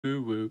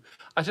woo.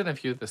 I don't know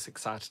if you're this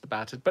excited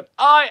about it, but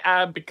I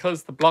am,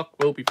 because the block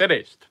will be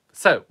finished.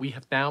 So we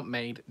have now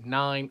made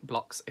 9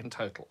 blocks in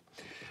total.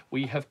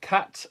 We have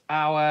cut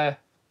our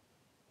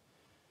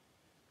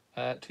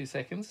 2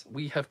 seconds.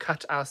 We have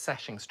cut our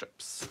sashing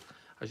strips.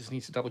 I just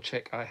need to double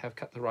check I have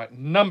cut the right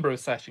number of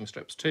sashing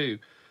strips. 2,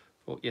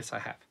 4, yes I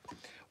have.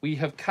 We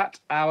have cut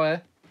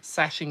our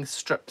sashing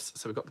strips.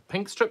 So we've got the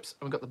pink strips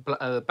and we've got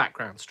the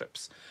background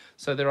strips.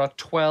 So there are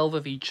 12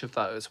 of each of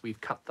those.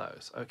 We've cut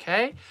those,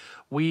 okay?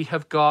 We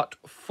have got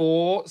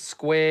 4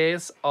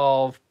 squares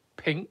of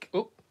pink.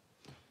 Oh,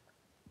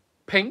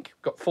 pink.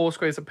 Got 4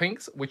 squares of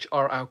pinks, which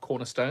are our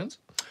cornerstones.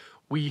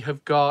 We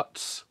have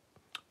got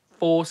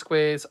 4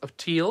 squares of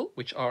teal,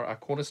 which are our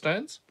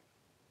cornerstones.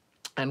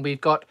 And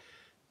we've got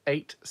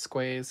 8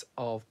 squares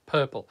of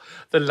purple.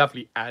 The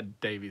lovely Anne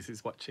Davies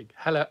is watching.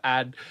 Hello,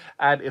 Anne.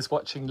 Anne is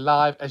watching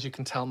live. As you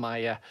can tell,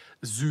 my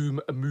Zoom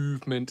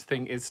movement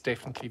thing is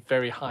definitely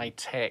very high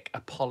tech.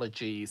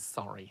 Apologies.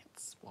 Sorry,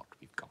 it's what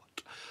we've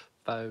got.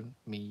 Phone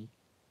me.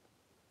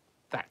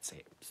 That's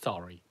it.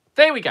 Sorry.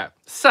 There we go.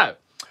 So,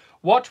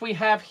 what we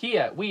have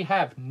here, we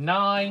have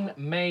 9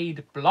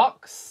 made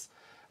blocks.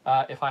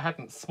 If I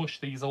hadn't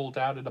smushed these all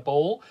down in a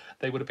ball,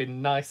 they would have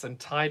been nice and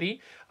tidy.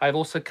 I've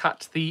also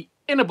cut the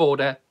inner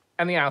border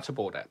and the outer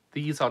border.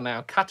 These are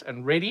now cut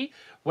and ready.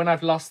 When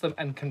I've lost them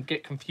and can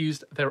get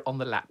confused, they're on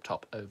the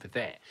laptop over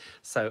there.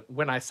 So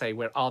when I say,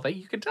 where are they?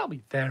 You can tell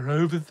me they're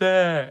over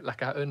there,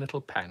 like our own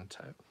little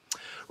panto.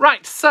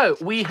 Right, so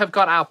we have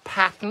got our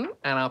pattern,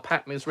 and our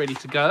pattern is ready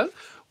to go.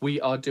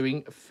 We are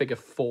doing figure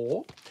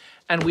 4,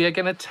 and we are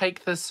going to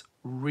take this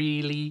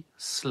really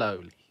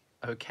slowly,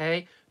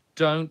 okay?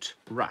 Don't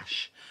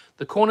rush.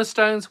 The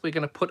cornerstones we're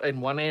going to put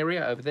in one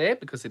area over there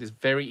because it is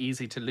very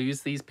easy to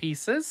lose these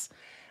pieces.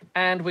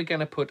 And we're going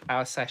to put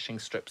our sashing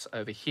strips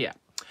over here.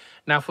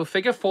 Now for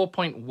figure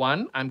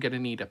 4.1, I'm going to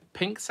need a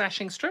pink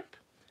sashing strip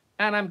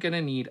and I'm going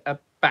to need a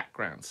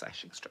background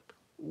sashing strip.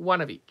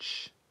 One of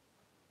each.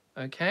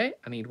 Okay,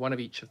 I need one of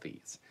each of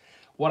these.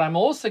 What I'm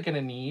also going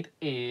to need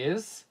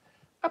is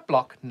a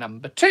block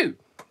number 2.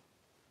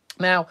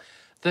 Now,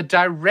 the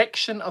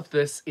direction of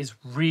this is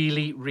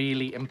really,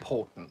 really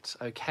important,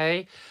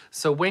 okay?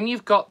 So when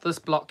you've got this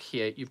block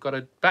here, you've got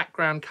a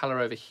background color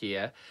over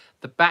here.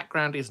 The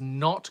background is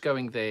not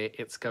going there,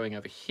 it's going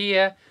over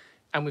here.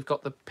 And we've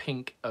got the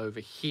pink over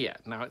here.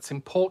 Now, it's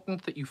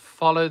important that you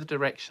follow the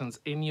directions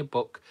in your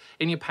book,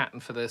 in your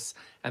pattern for this,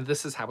 and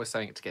this is how we're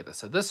sewing it together.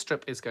 So this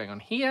strip is going on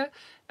here,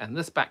 and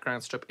this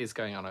background strip is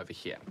going on over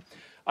here.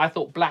 I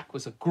thought black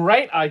was a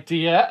great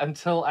idea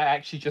until I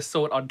actually just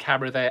saw it on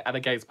camera there, and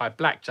against my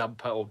black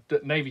jumper or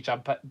navy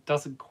jumper, it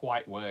doesn't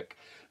quite work.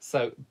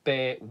 So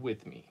bear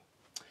with me.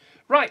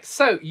 Right,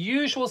 so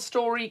usual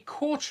story,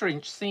 1/4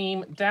 inch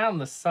seam down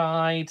the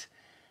side,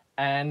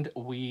 and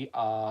we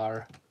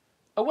are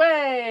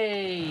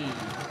away.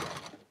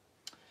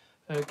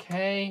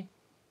 Okay.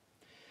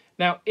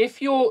 Now,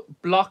 if your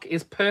block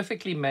is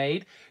perfectly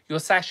made, your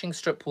sashing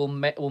strip will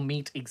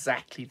meet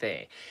exactly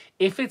there.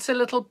 If it's a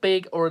little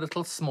big or a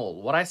little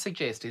small, what I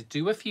suggest is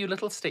do a few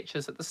little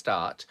stitches at the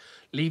start,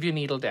 leave your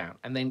needle down,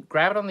 and then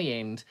grab it on the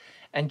end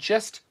and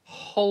just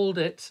hold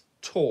it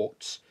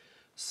taut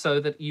so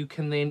that you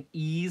can then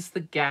ease the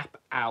gap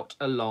out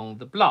along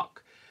the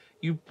block.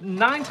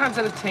 9 times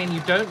out of 10,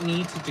 you don't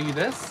need to do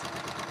this.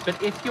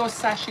 But if your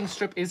sashing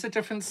strip is a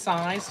different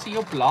size to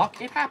your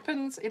block, it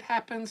happens,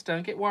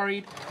 don't get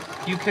worried.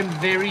 You can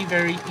very,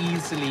 very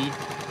easily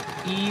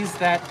ease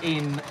that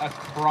in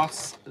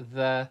across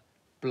the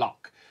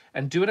block.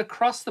 And do it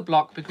across the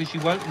block because you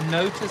won't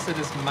notice it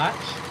as much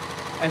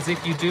as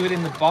if you do it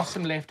in the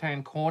bottom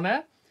left-hand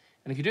corner.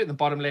 And if you do it in the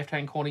bottom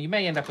left-hand corner, you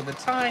may end up with a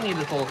tiny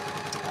little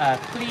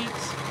pleat.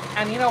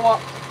 And you know what?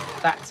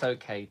 That's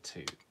okay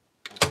too.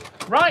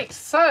 Right,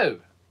 so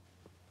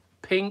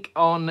pink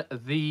on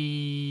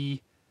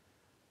the,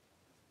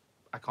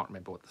 I can't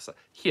remember what this is.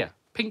 Here,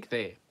 pink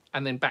there,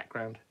 and then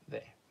background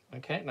there.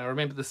 Okay, now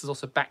remember this is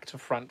also back to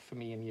front for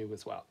me and you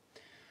as well.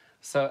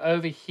 So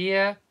over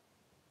here,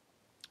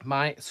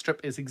 my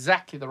strip is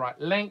exactly the right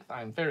length.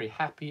 I'm very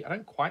happy. I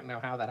don't quite know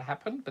how that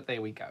happened, but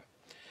there we go.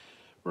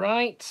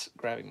 Right,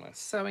 grabbing my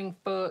sewing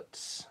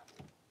foot.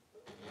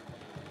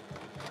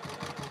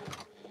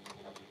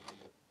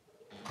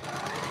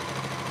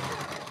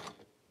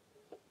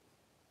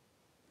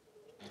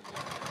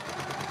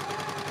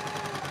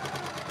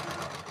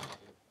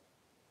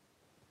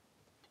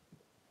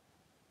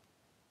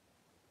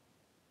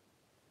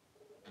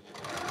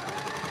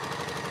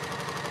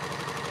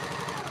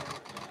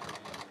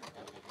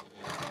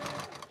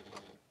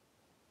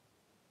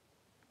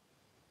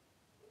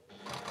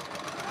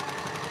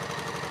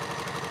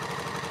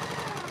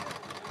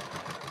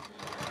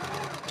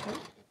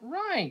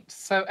 Right,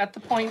 so at the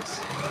point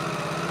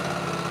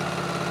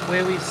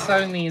where we've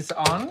sewn these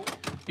on,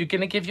 you're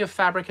going to give your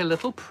fabric a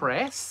little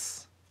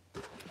press.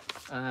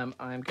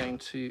 I'm going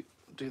to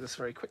do this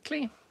very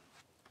quickly.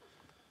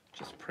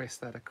 Just press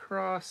that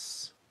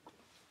across.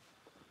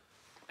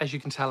 As you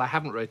can tell, I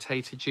haven't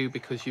rotated you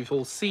because you've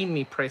all seen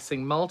me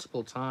pressing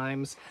multiple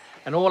times,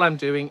 and all I'm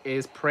doing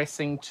is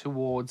pressing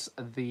towards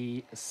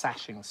the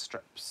sashing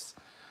strips.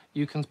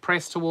 You can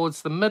press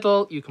towards the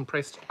middle, you can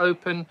press to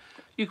open,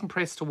 you can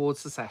press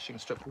towards the sashing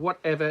strip,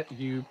 whatever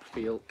you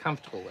feel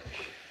comfortable with.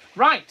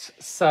 Right,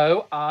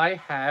 so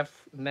I have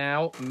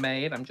now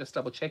made, I'm just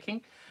double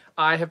checking,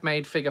 I have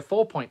made figure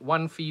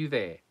 4.1 for you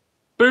there.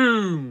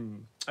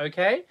 Boom!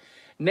 Okay,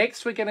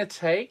 next we're going to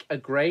take a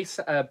grey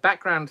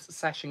background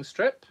sashing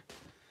strip,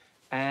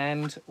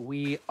 and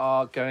we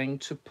are going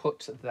to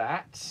put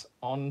that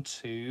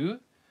onto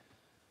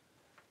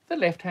the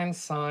left-hand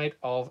side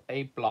of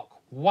a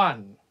block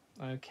 1.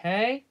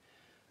 Okay.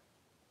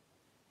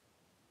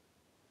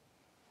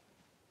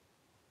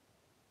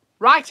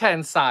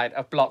 Right-hand side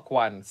of block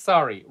 1.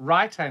 Sorry,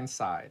 right-hand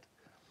side.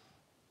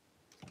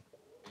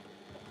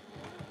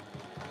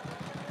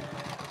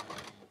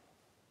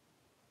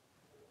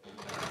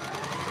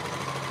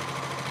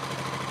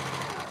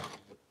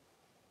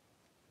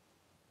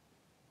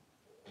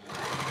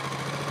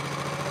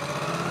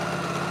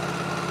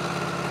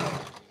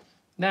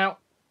 Now,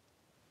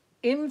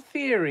 in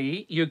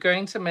theory, you're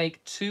going to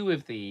make 2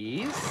 of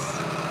these.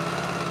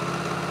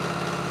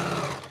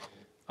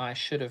 I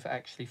should have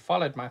actually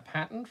followed my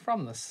pattern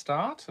from the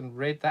start and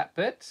read that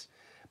bit,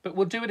 but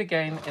we'll do it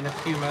again in a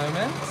few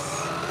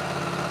moments.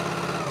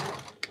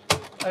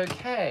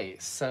 Okay,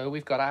 so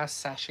we've got our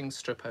sashing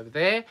strip over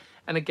there,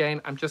 and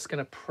again, I'm just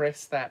going to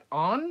press that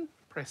on,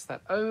 press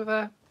that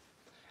over,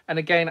 and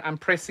again, I'm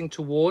pressing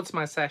towards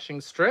my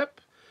sashing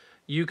strip.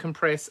 You can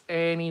press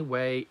any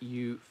way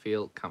you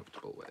feel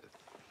comfortable with.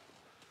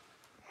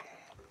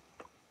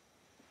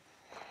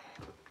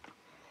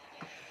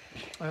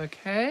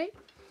 Okay,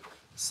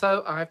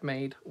 so I've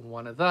made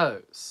 1 of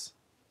those.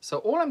 So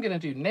all I'm going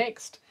to do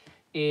next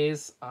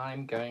is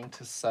I'm going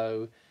to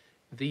sew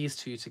these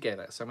 2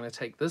 together. So I'm going to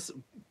take this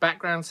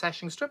background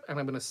sashing strip and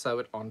I'm going to sew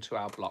it onto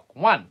our block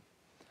 1.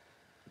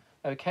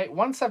 Okay,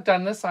 once I've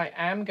done this, I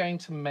am going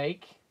to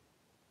make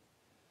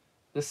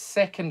the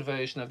second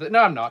version of it.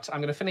 No, I'm not.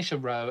 I'm going to finish a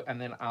row and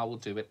then I will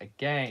do it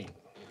again.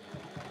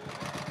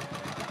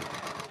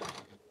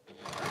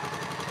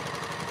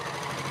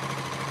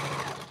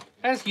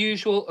 As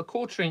usual, a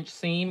 1/4 inch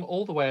seam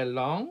all the way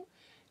along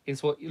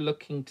is what you're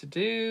looking to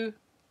do.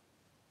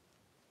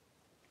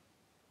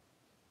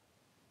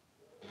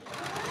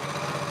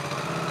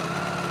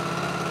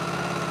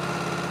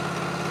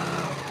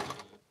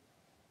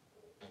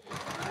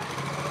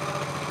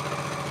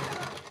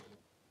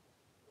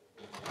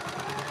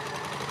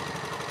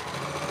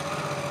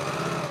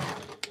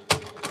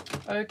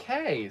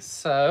 Okay,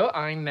 so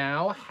I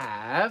now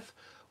have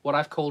what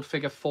I've called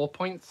figure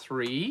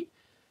 4.3.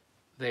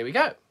 There we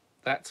go.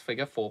 That's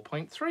figure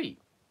 4.3.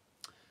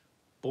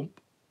 Boom,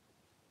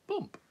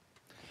 boom.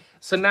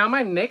 So now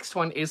my next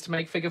one is to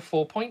make figure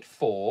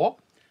 4.4.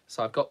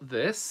 So I've got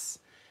this,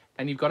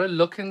 and you've got to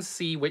look and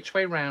see which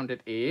way round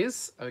it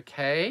is,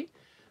 okay?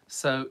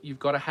 So you've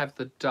got to have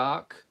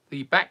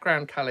the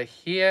background color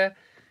here,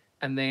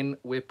 and then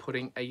we're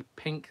putting a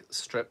pink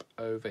strip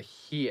over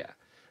here.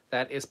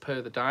 That is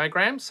per the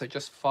diagram, so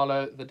just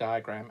follow the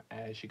diagram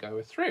as you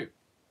go through.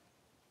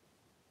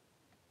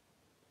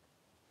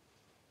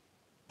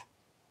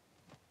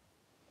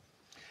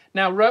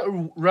 Now,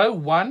 row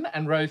 1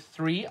 and row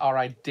 3 are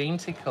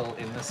identical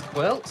in this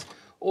quilt.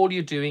 All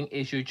you're doing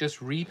is you're just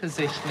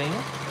repositioning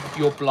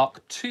your block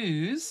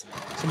 2s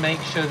to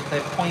make sure that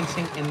they're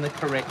pointing in the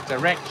correct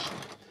direction.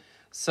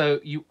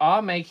 So you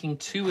are making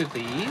 2 of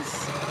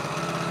these,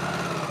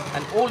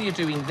 and all you're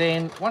doing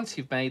then, once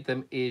you've made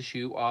them, is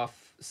you are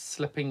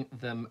switching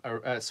them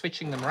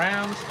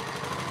around.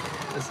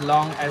 As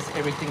long as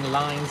everything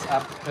lines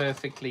up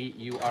perfectly,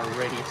 you are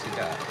ready to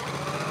go.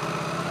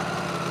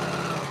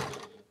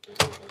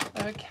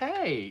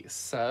 Okay,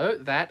 so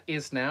that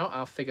is now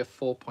our figure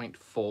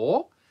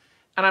 4.4,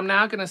 and I'm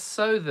now going to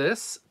sew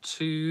this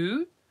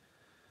to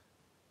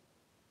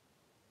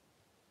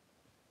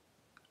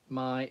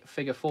my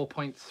figure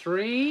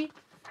 4.3,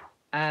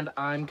 and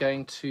I'm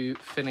going to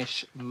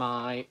finish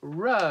my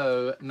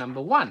row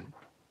number 1.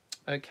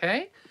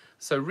 Okay,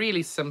 so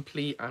really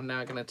simply, I'm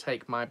now going to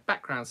take my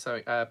background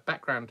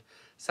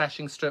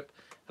sashing strip,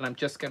 and I'm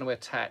just going to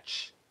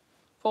attach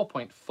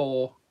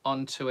 4.4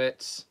 onto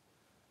it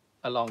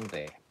along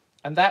there,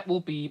 and that will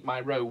be my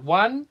row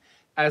 1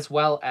 as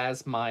well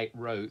as my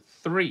row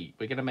 3.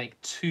 We're going to make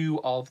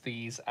 2 of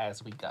these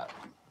as we go.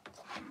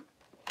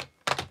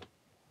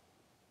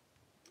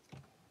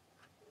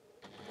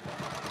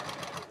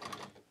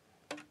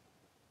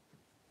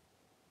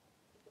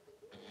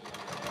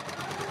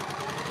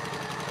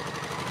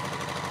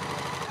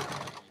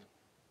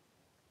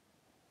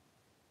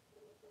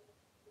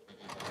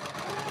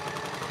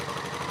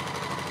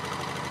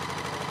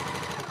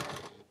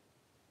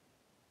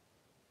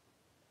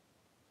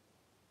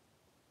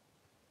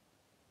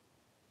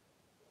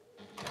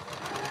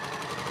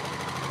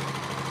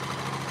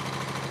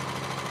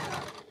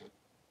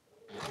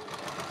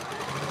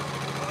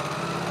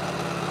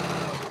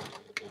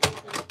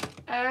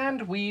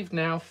 And we've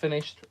now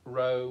finished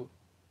row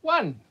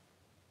 1.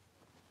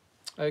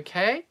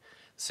 Okay,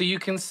 so you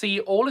can see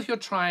all of your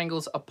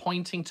triangles are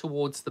pointing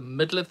towards the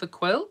middle of the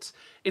quilt.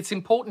 It's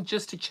important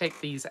just to check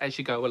these as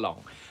you go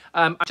along.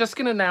 I'm just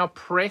going to now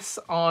press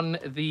on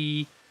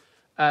the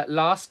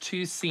last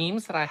 2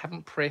 seams that I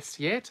haven't pressed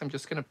yet. I'm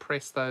just going to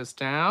press those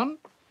down.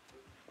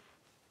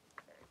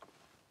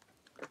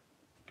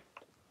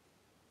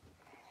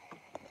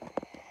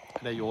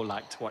 I know you all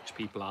like to watch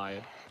people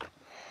iron.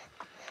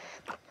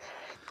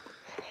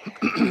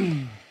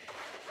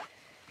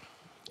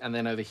 And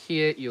then over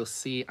here, you'll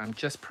see I'm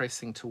just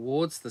pressing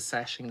towards the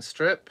sashing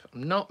strip.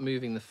 I'm not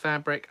moving the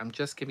fabric. I'm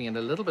just giving it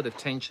a little bit of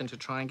tension to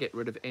try and get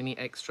rid of any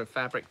extra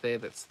fabric there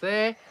that's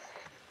there.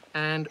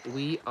 And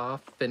we are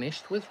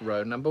finished with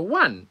row number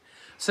 1.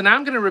 So now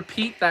I'm going to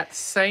repeat that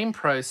same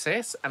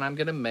process and I'm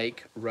going to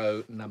make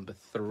row number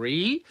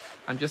 3.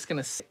 I'm just going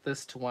to set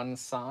this to one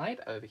side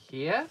over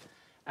here.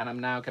 And I'm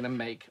now going to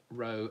make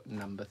row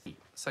number 3.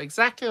 So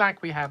exactly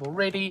like we have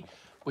already,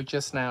 we're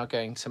just now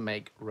going to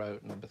make row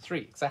number 3.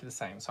 Exactly the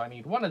same. So I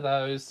need one of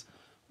those,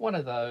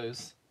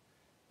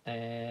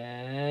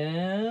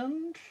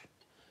 and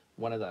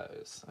one of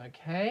those.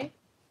 Okay.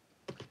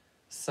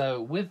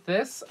 So with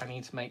this, I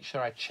need to make sure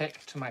I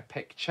check to my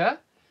picture.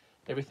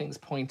 Everything's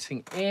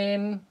pointing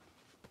in.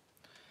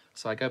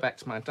 So I go back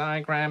to my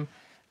diagram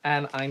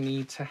and I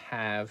need to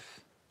have,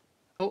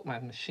 oh, my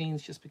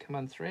machine's just become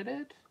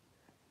unthreaded.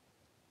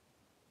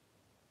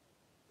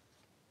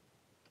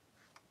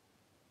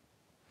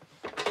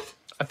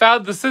 I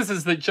found the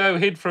scissors that Joe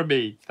hid from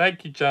me.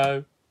 Thank you,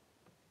 Joe.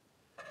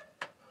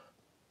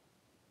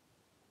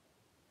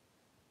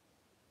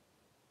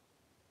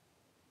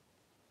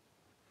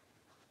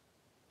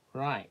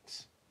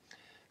 Right.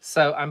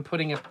 So I'm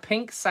putting a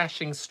pink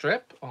sashing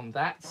strip on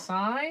that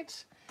side,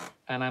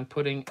 and I'm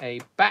putting a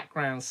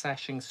background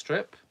sashing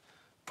strip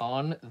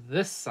on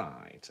this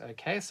side.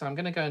 Okay, so I'm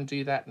going to go and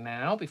do that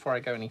now before I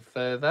go any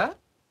further.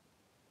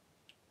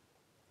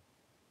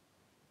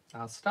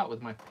 I'll start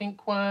with my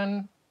pink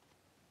one.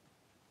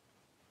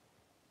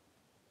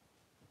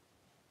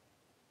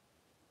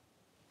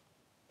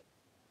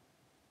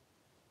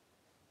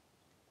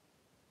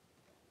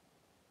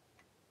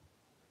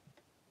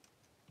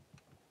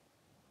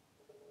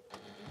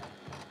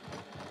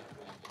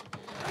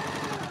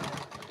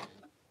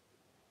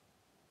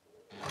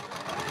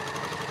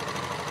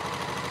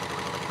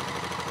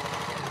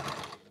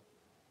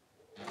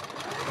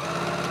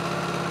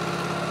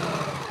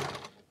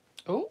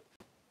 Oh,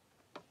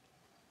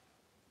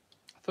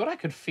 I thought I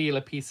could feel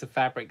a piece of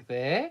fabric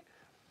there.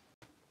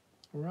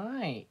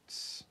 Right.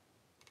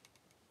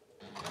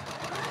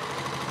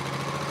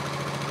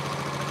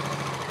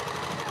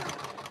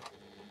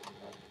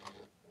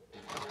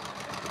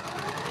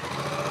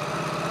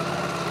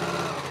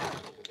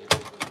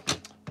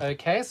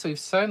 Okay, so we've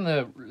sewn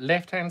the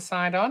left-hand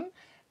side on.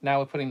 Now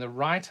we're putting the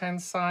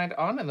right-hand side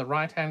on, and the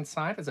right-hand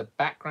side is a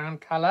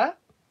background color.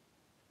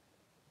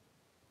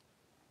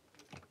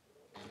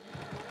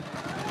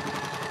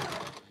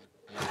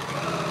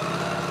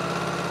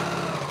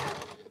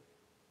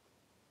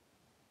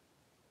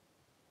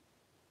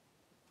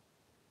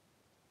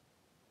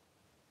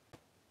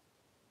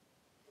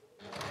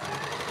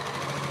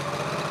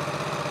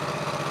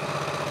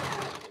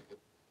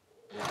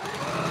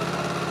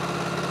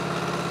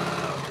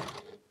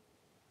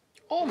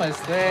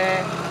 Almost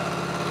there.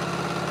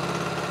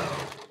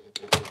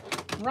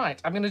 Right,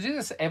 I'm going to do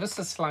this ever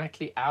so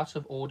slightly out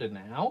of order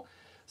now,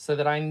 so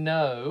that I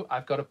know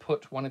I've got to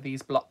put one of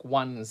these block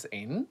 1s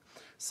in.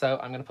 So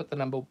I'm going to put the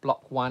number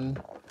block 1.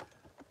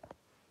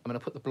 I'm going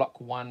to put the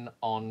block 1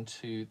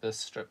 onto the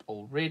strip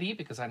already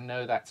because I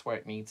know that's where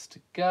it needs to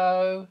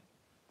go.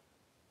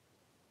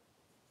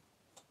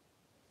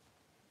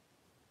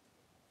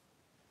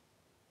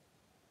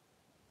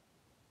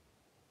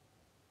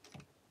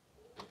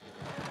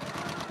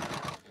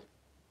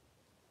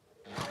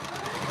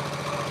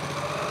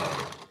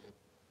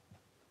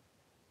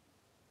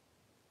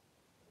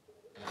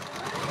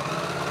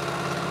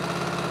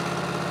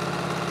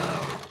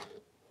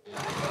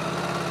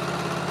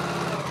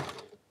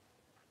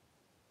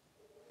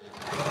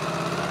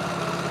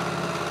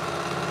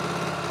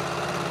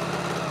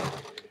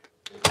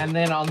 And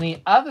then on the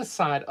other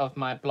side of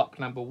my block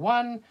number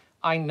 1,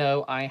 I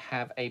know I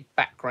have a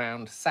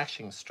background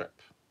sashing strip.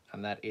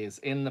 And that is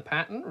in the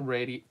pattern,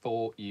 ready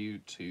for you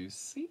to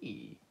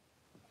see.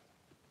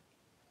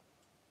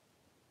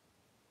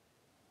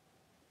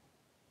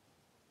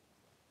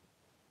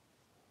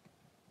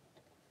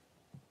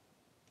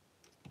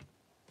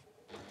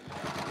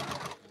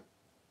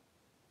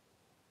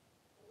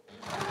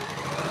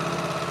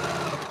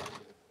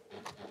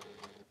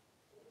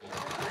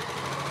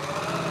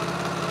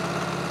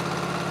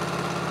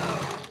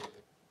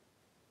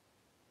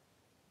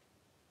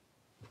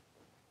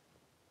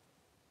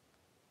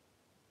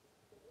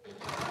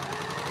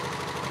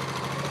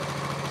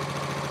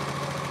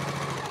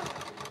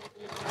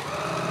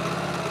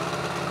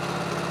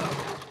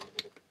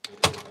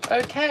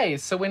 Okay,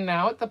 so we're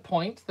now at the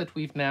point that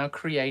we've now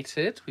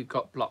created. We've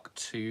got block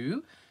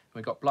 2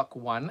 We've got block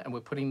 1 and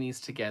we're putting these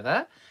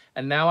together.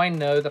 And now I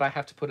know that I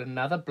have to put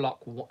another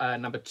block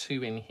number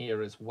 2 in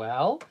here as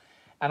well.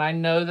 And I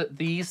know that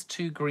these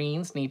 2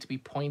 greens need to be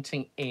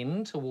pointing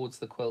in towards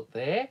the quilt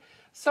there.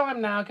 So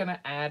I'm now going to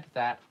add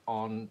that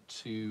on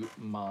to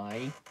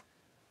my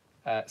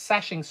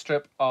sashing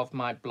strip of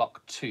my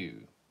block 2.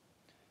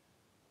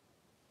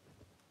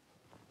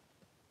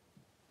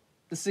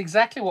 This is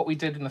exactly what we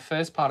did in the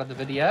first part of the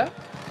video.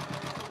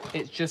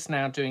 It's just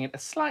now doing it a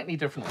slightly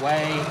different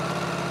way.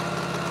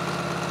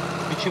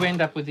 But you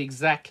end up with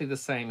exactly the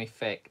same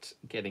effect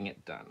getting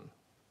it done.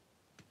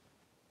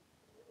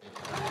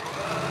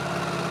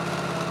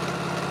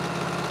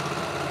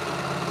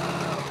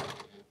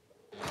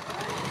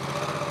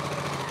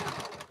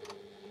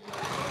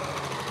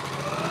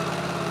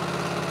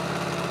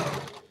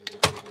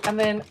 And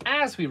then,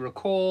 as we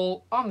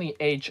recall, on the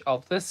edge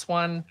of this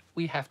one,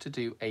 we have to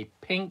do a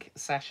pink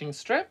sashing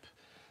strip.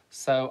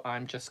 So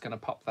I'm just going to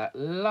pop that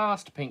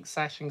last pink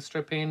sashing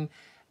strip in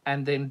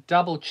and then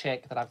double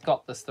check that I've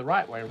got this the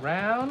right way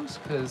around,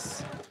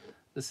 because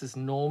this is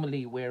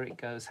normally where it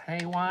goes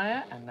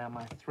haywire. And now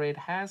my thread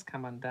has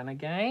come undone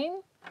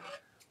again.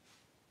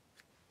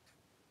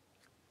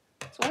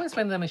 It's always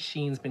when the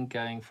machine's been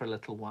going for a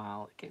little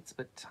while, it gets a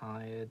bit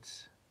tired.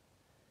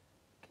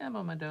 Come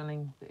on, my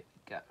darling. There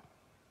we go.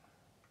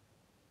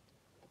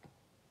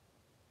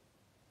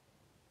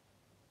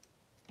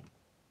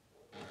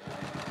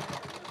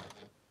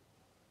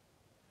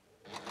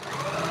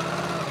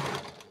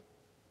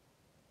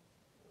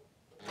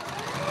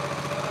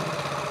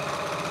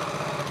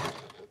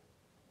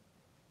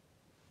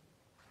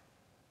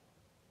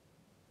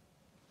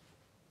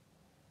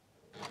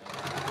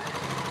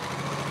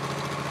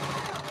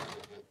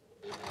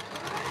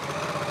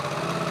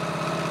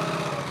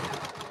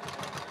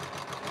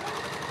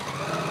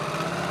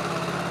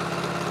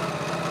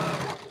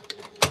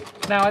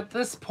 Now at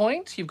this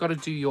point, you've got to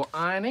do your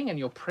ironing and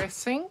your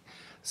pressing.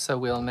 So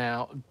we'll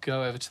now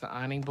go over to the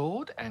ironing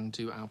board and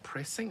do our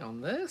pressing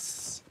on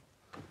this.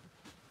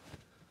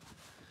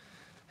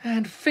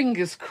 And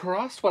fingers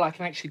crossed, well, I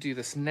can actually do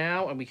this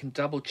now and we can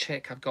double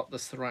check I've got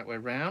this the right way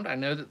around. I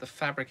know that the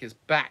fabric is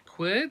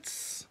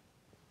backwards,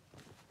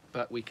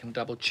 but we can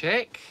double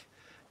check.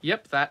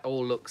 Yep, that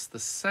all looks the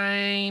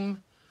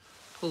same.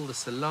 Pull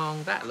this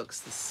along, that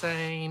looks the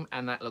same,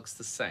 and that looks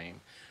the same.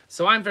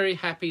 So I'm very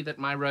happy that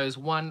my rows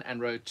 1 and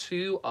row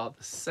 2 are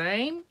the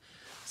same.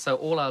 So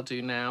all I'll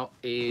do now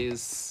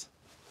is,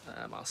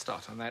 I'll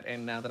start on that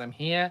end now that I'm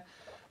here.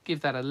 Give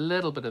that a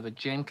little bit of a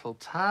gentle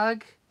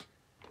tug.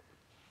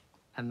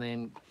 And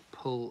then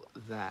pull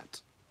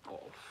that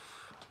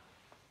off.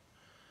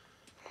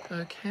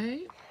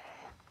 Okay.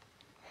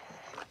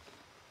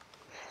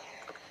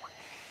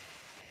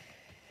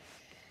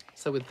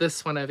 So with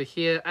this one over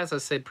here, as I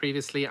said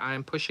previously, I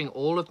am pushing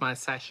all of my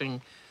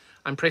sashing.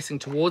 I'm pressing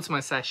towards my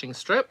sashing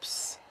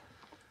strips.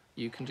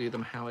 You can do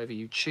them however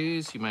you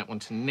choose. You might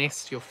want to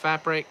nest your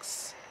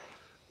fabrics.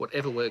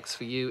 Whatever works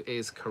for you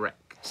is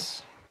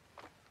correct.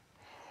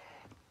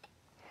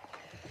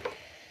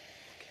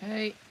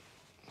 Okay.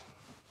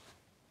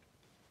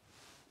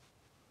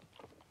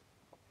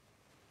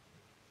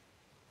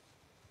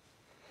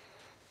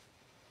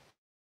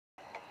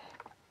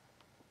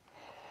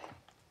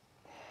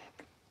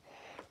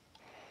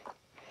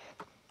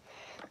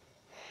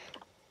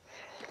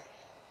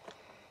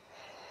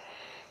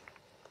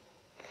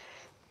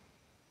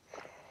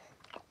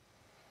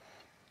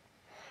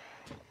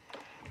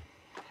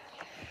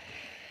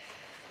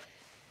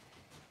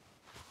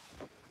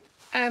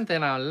 And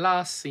then our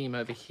last seam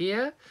over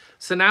here.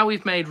 So now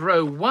we've made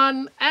row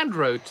 1 and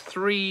row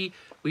 3.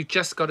 We've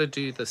just got to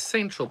do the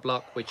central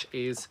block, which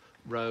is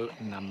row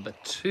number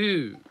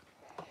 2.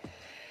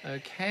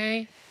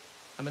 Okay,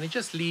 I'm going to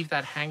just leave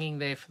that hanging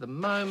there for the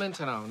moment,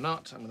 and I'm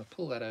not. I'm going to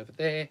pull that over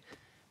there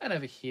and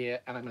over here,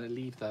 and I'm going to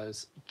leave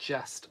those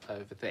just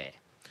over there.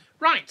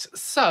 Right,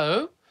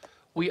 so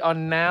we are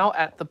now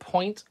at the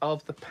point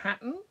of the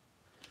pattern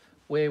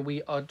where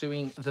we are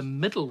doing the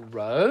middle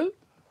row.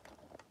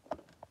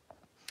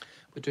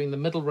 We're doing the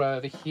middle row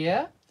over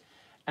here,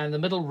 and the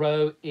middle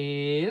row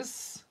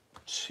is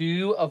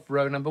 2 of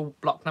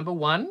block number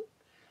 1,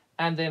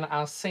 and then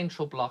our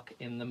central block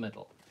in the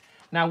middle.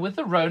 Now with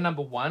the row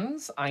number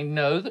 1s, I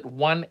know that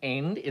one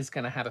end is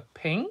going to have a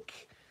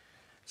pink.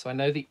 So I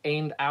know the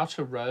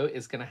outer row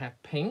is going to have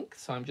pink.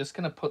 So I'm just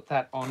going to put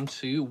that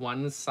onto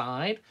one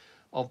side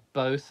of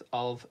both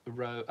of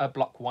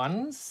block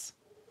 1s.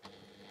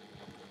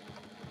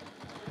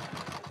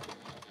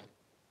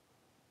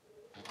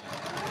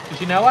 Because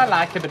you know I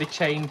like a bit of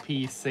chain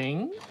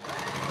piecing.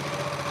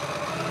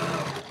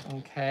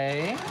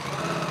 Okay.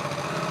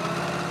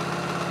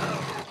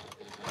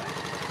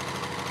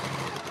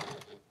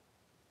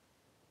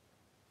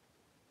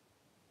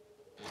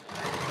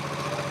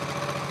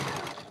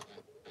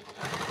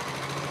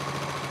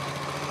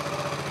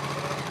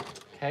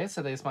 Okay,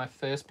 so there's my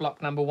first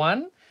block number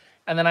 1.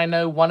 And then I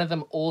know one of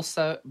them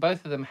also,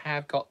 both of them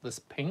have got this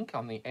pink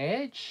on the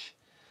edge.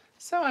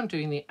 So I'm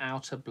doing the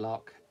outer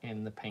block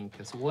in the pink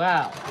as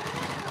well.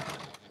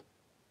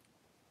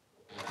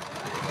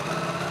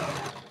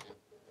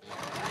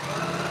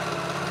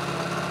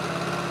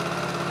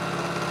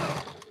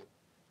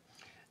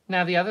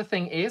 Now the other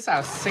thing is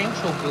our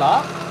central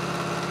block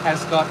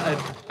has got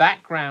a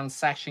background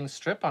sashing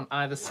strip on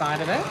either side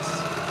of it.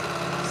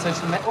 So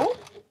to make,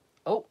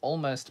 oh,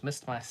 almost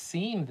missed my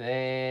seam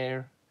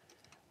there.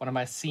 One of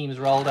my seams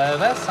rolled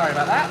over, sorry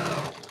about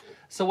that.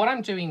 So what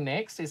I'm doing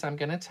next is I'm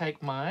gonna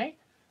take my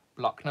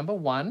block number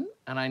 1,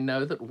 and I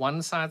know that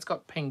one side's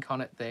got pink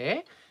on it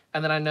there,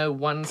 and then I know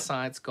one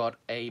side's got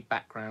a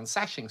background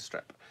sashing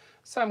strip.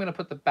 So I'm gonna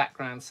put the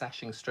background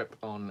sashing strip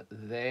on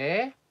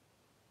there.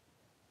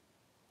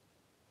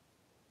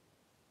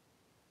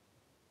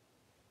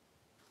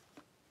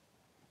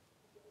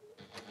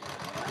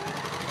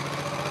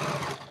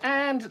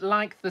 And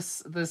like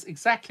this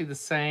exactly the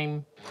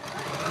same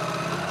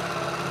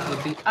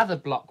with the other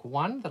block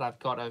 1 that I've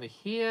got over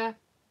here.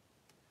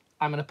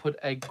 I'm going to put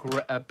a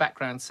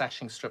background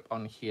sashing strip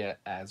on here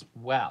as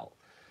well.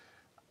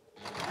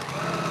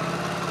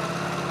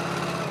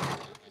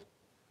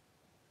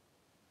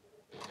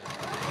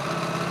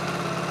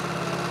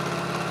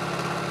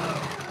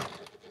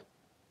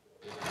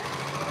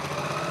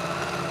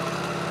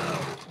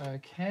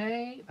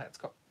 Okay, that's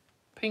got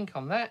pink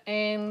on that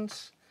end.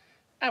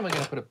 And we're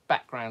going to put a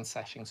background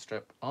sashing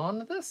strip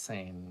on this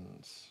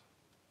end.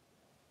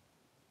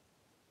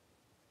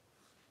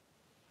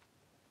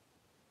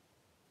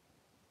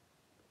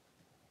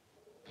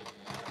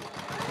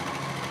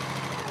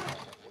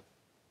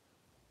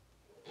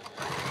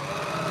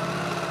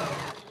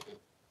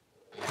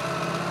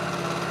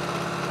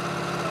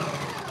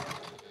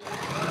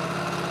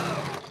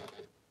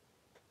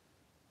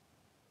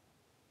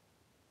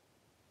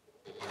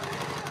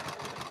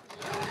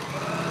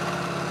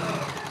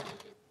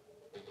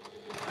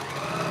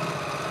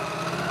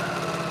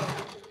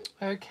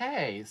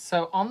 Okay,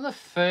 so on the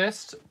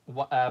first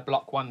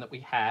block 1 that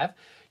we have,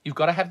 you've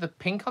got to have the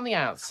pink on the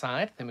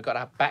outside, then we've got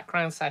our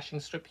background sashing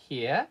strip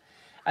here,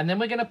 and then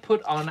we're going to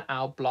put on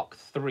our block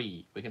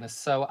 3. We're going to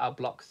sew our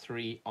block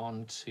 3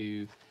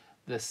 onto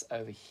this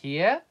over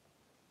here.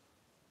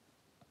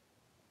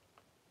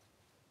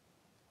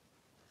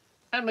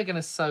 And we're going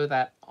to sew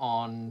that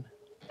on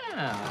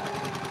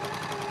now.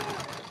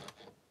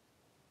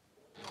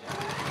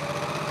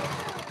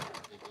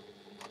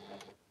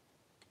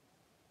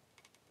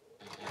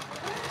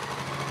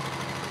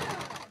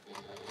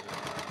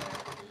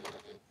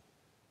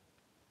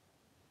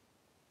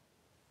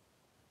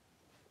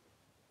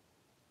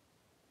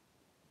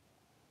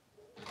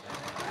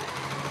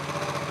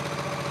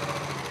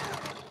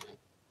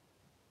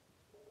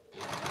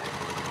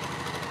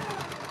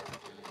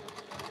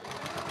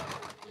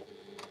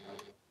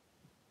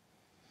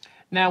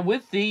 Now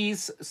with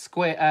these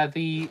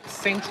the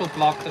central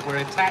block that we're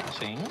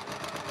attaching,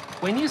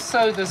 when you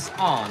sew this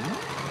on,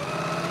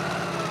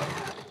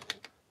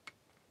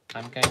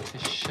 I'm going to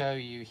show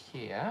you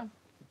here.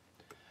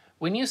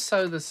 When you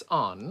sew this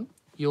on,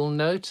 you'll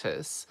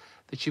notice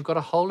that you've got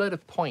a whole load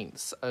of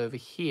points over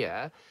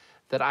here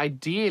that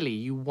ideally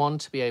you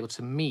want to be able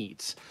to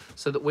meet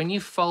so that when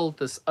you fold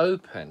this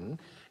open,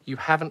 you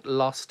haven't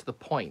lost the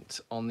point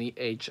on the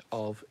edge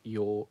of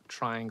your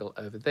triangle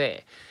over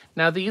there.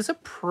 Now these are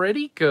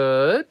pretty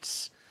good.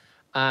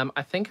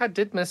 I think I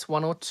did miss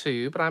 1 or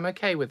 2, but I'm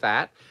okay with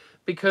that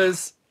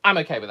because I'm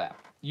okay with that.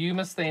 You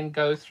must then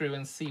go through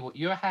and see what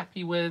you're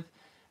happy with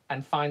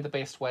and find the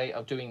best way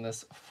of doing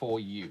this for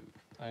you,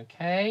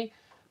 okay?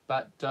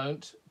 But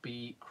don't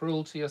be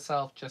cruel to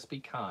yourself, just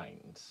be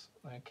kind,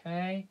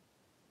 okay?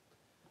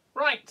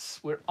 Right,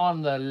 we're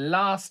on the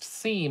last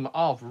seam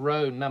of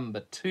row number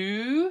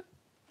 2.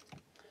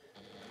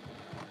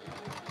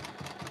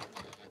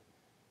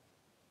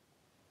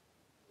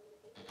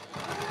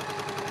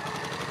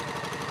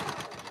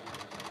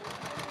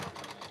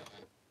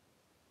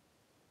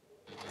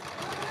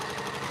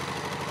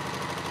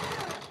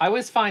 I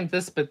always find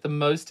this bit the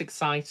most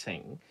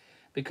exciting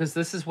because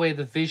this is where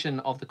the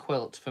vision of the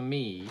quilt for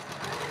me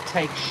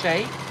takes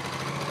shape,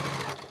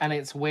 and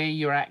it's where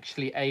you're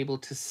actually able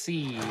to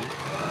see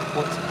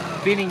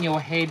what's been in your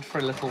head for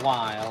a little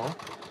while,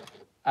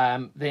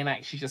 then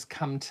actually just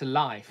come to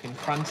life in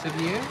front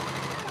of you.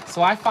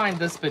 So I find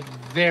this bit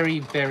very,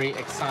 very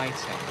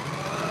exciting.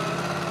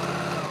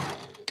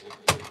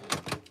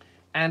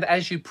 And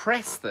as you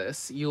press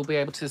this, you'll be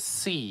able to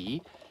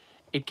see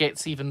it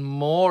gets even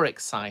more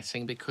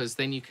exciting because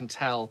then you can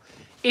tell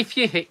if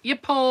you hit your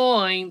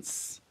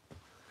points.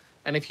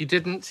 And if you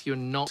didn't, you're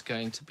not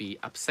going to be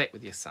upset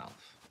with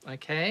yourself,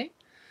 okay?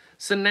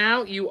 So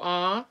now you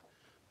are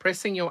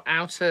pressing your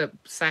outer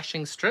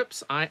sashing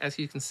strips. As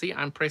you can see,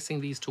 I'm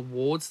pressing these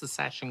towards the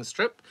sashing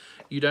strip.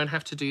 You don't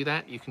have to do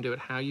that. You can do it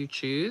how you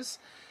choose.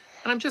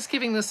 And I'm just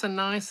giving this a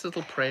nice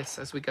little press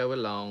as we go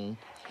along.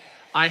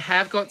 I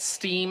have got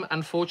steam.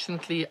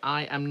 Unfortunately,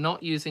 I am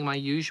not using my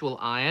usual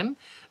iron.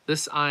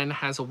 This iron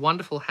has a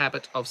wonderful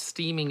habit of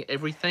steaming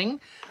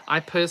everything. I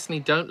personally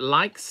don't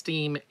like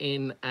steam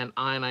in an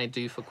iron I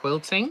do for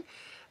quilting.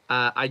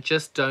 I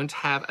just don't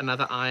have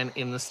another iron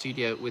in the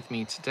studio with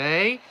me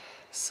today.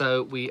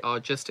 So we are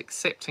just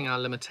accepting our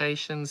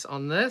limitations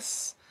on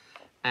this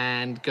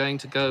and going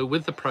to go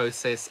with the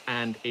process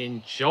and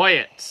enjoy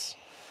it.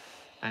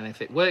 And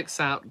if it works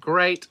out,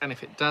 great. And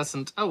if it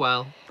doesn't, oh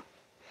well.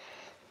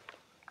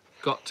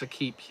 Got to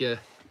keep your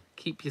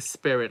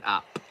spirit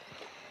up.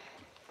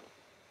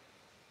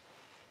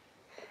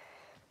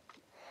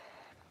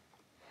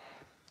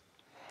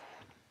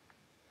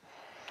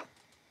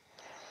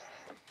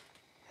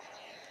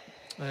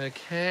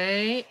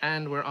 Okay,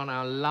 and we're on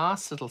our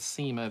last little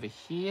seam over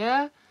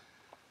here.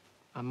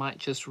 I might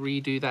just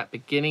redo that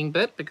beginning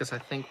bit because I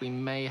think we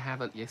may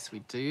have it. Yes, we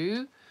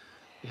do.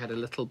 We had a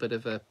little bit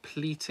of a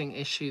pleating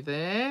issue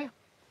there.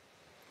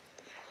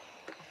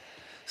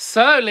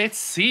 So let's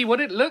see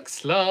what it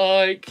looks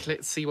like.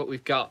 Let's see what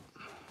we've got.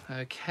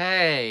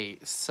 Okay,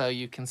 so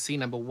you can see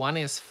number 1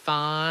 is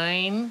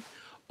fine.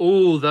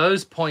 Oh,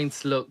 those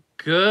points look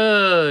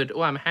good.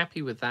 Oh, I'm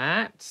happy with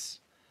that.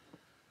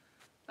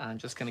 I'm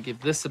just going to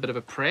give this a bit of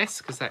a press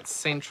because that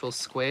central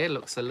square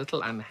looks a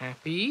little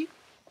unhappy.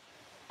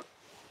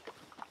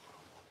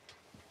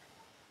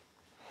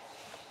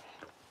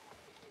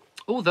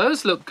 Oh,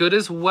 those look good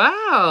as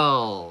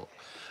well.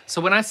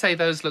 So when I say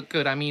those look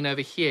good, I mean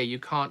over here, you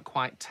can't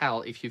quite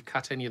tell if you've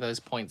cut any of those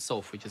points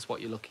off, which is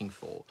what you're looking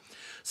for.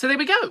 So there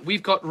we go.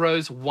 We've got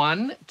rows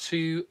 1,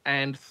 2,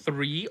 and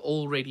 3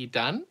 already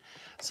done.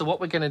 So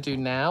what we're going to do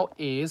now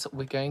is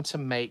we're going to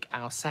make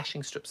our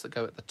sashing strips that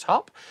go at the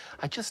top.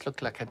 I just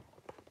look like a...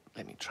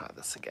 Let me try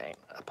this again.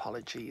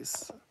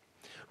 Apologies.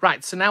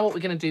 Right, so now what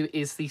we're going to do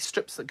is the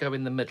strips that go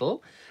in the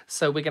middle.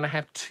 So we're going to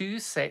have 2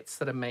 sets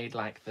that are made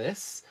like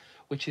this,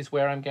 which is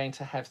where I'm going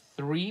to have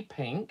 3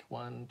 pink.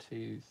 1,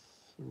 2,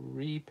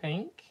 3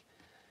 pink.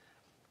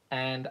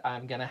 And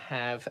I'm going to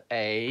have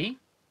a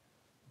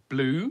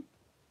blue,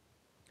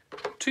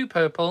 2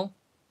 purple,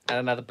 and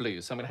another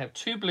blue. So I'm going to have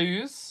 2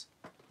 blues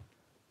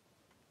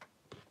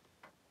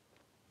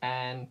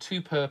and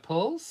 2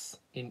 purples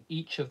in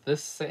each of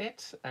this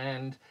set.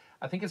 And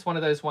I think it's one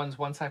of those ones,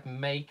 once I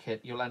make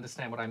it, you'll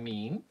understand what I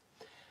mean.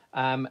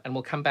 And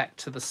we'll come back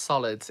to the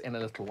solids in a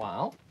little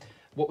while.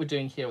 What we're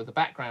doing here with the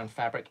background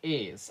fabric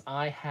is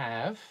I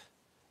have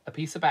a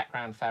piece of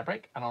background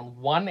fabric, and on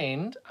one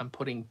end I'm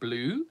putting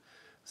blue.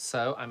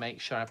 So I make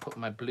sure I put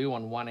my blue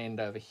on one end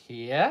over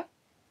here.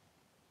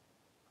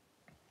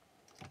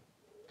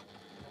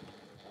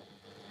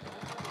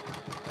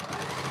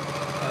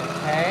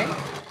 Okay.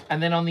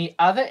 And then on the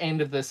other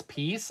end of this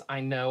piece, I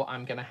know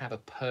I'm going to have a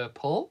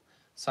purple.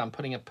 So I'm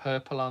putting a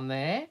purple on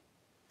there.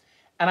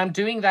 And I'm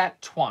doing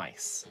that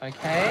twice,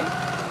 okay?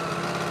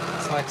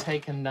 So I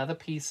take another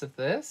piece of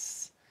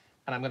this,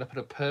 and I'm going to put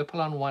a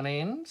purple on one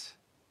end.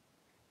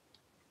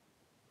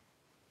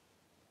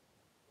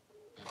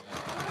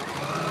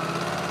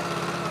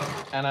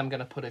 And I'm going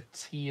to put a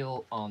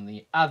teal on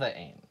the other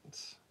end.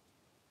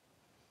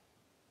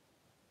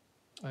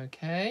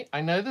 Okay,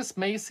 I know this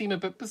may seem a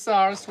bit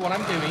bizarre as to what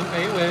I'm doing.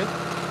 Bear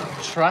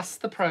with.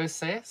 Trust the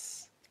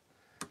process.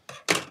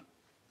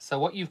 So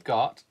what you've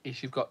got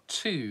is you've got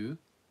 2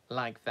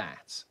 like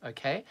that,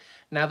 okay?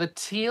 Now the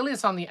teal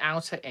is on the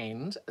outer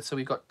end, so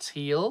we've got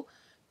teal,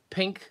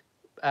 pink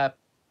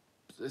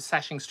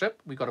sashing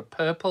strip, we've got a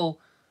purple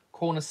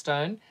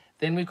cornerstone,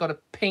 then we've got a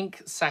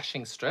pink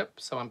sashing strip,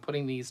 so I'm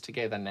putting these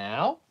together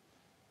now.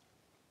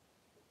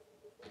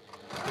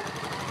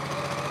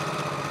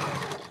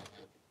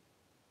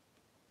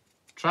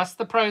 Trust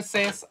the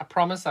process, I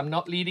promise I'm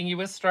not leading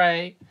you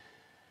astray.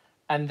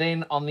 And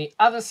then on the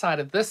other side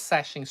of this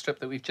sashing strip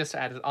that we've just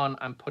added on,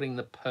 I'm putting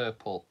the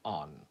purple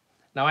on.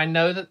 Now I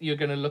know that you're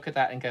going to look at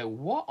that and go,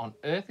 what on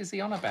earth is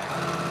he on about?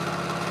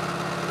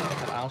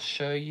 But I'll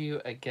show you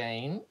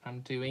again. I'm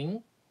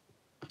doing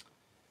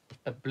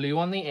a blue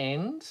on the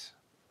end.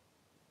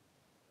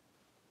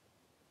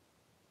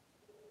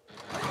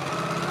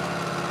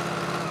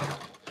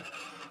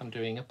 I'm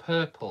doing a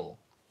purple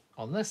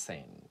on this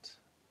end.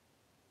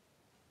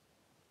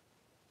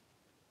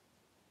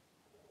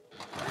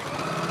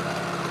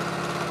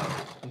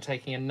 I'm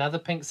taking another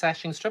pink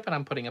sashing strip and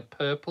I'm putting a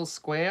purple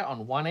square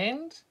on one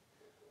end.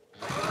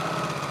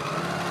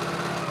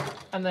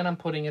 And then I'm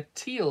putting a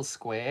teal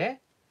square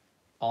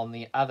on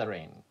the other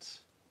end.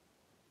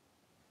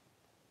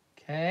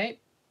 Okay,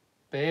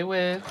 bear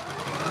with.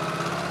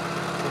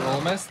 We're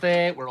almost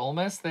there, we're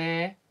almost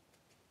there.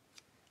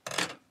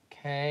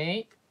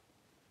 Okay.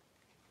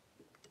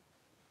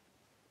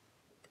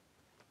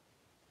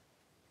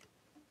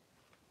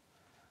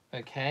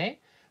 Okay,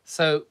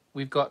 so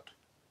we've got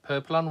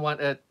purple on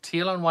one,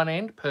 teal on one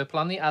end, purple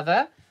on the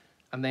other,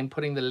 and then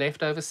putting the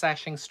leftover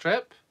sashing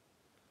strip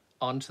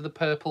onto the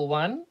purple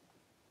one.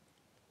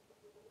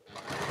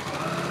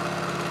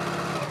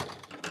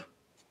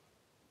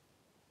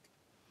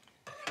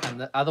 And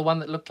the other one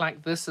that looked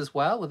like this as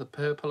well, with the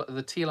purple,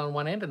 the teal on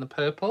one end and the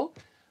purple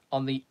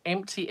on the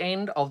empty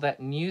end of that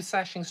new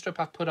sashing strip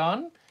I've put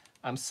on.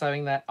 I'm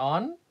sewing that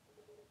on.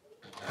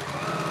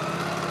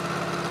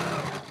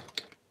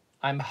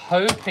 I'm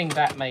hoping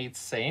that made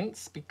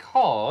sense,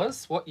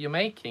 because what you're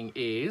making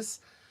is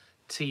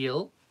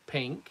teal,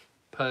 pink,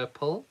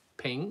 purple,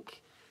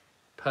 pink,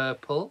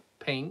 purple,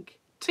 pink,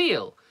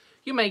 teal.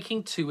 You're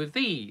making 2 of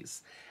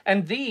these.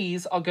 And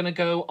these are going to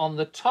go on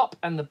the top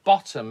and the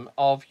bottom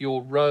of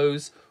your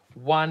rows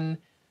 1,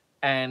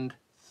 and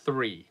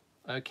 3.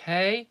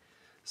 Okay,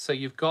 so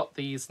you've got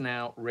these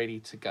now ready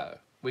to go.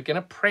 We're going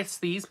to press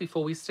these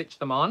before we stitch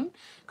them on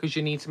because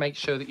you need to make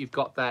sure that you've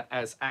got that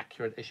as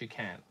accurate as you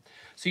can.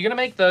 So you're going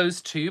to make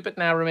those 2, but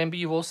now remember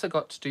you've also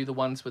got to do the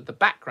ones with the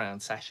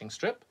background sashing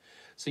strip.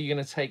 So you're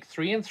going to take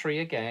 3 and 3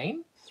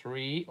 again.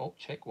 3, oh,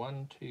 check,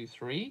 1, 2,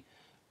 3.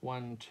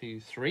 1, 2,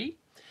 3.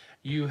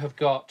 You have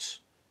got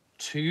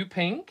 2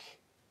 pink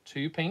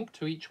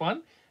to each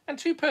one, and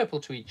 2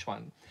 purple to each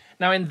one.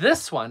 Now in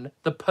this one,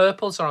 the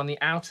purples are on the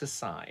outer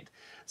side.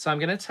 So I'm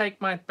going to take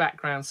my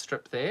background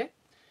strip there,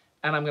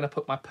 and I'm going to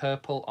put my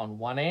purple on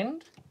one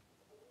end.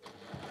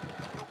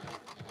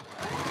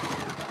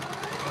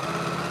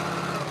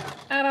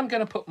 And I'm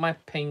going to put my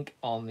pink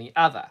on the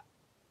other.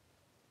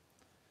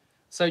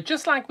 So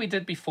just like we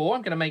did before,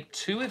 I'm going to make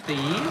 2 of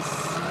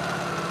these.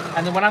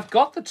 And then when I've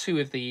got the 2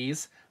 of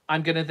these,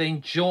 I'm going to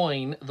then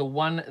join the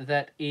one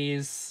that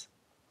is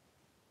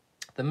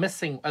the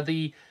missing,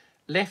 the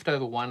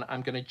leftover one.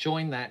 I'm going to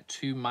join that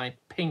to my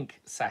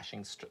pink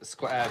sashing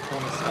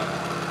cornerstone.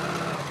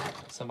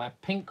 So my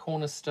pink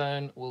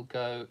cornerstone will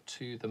go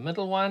to the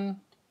middle one.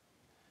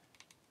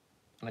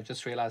 And I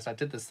just realized I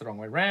did this the wrong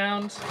way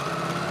around.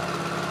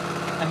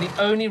 And the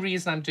only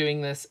reason I'm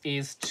doing this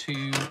is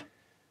to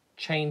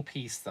chain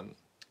piece them.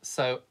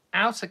 So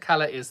outer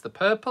color is the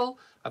purple.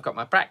 I've got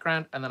my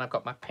background, and then I've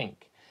got my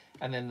pink.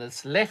 And then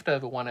this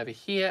leftover one over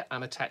here,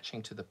 I'm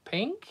attaching to the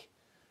pink.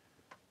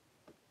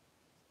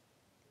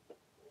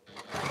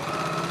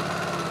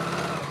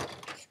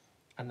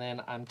 And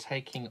then I'm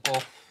taking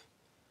off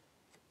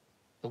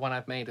the one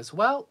I've made as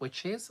well,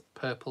 which is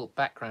purple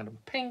background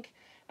and pink.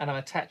 And I'm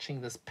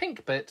attaching this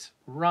pink bit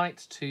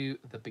right to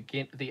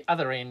the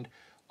other end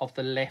of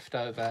the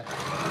leftover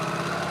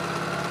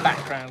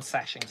background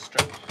sashing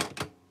strip.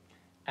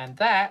 And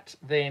that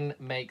then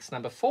makes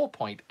number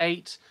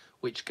 4.8,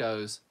 which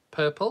goes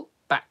purple,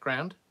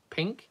 background,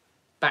 pink,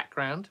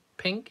 background,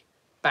 pink,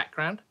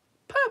 background,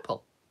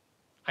 purple.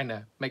 I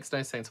know, makes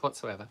no sense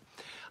whatsoever.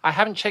 I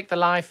haven't checked the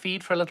live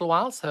feed for a little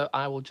while, so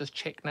I will just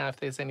check now if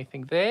there's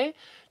anything there.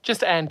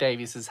 Just Anne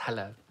Davies says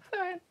hello.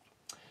 Hello, Anne.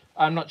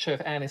 I'm not sure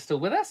if Anne is still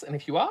with us, and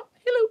if you are,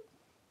 hello.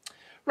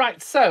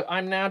 Right, so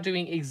I'm now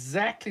doing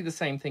exactly the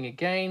same thing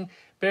again,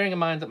 bearing in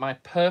mind that my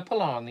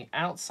purple are on the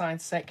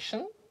outside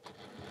section.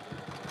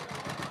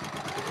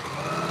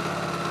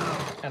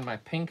 And my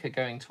pink are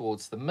going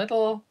towards the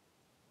middle.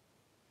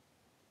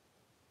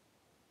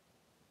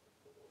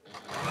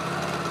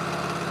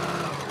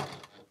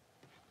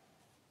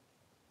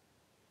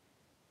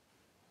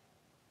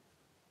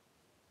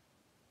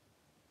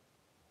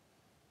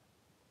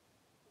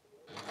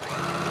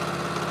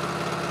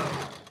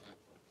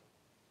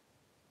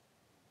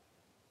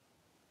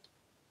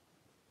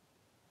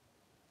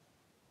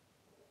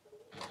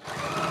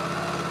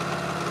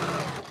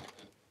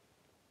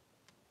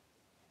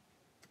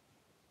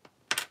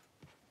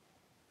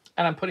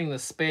 And I'm putting the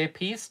spare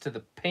piece to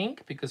the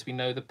pink because we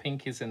know the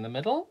pink is in the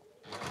middle.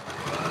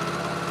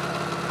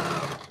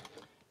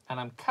 And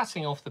I'm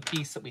cutting off the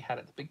piece that we had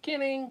at the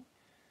beginning.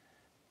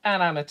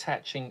 And I'm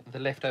attaching the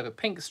leftover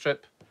pink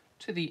strip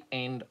to the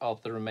end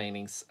of the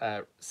remaining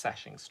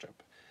sashing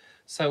strip.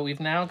 So we've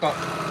now got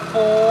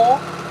four,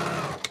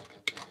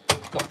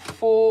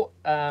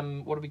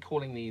 what are we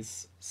calling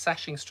these?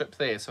 Sashing strip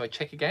there. So I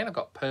check again, I've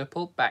got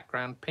purple,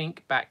 background,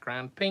 pink,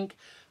 background,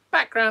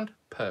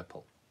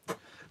 purple.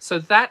 So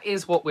that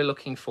is what we're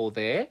looking for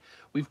there.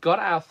 We've got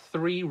our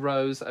 3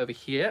 rows over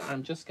here.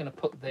 I'm just going to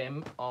put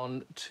them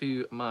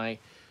onto my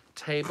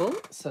table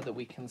so that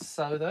we can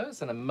sew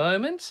those in a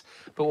moment.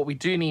 But what we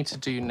do need to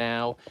do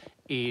now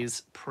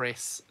is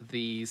press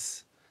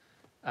these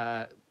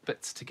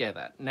bits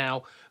together.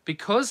 Now,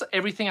 because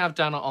everything I've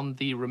done on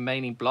the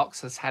remaining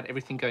blocks has had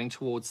everything going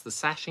towards the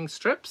sashing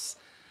strips,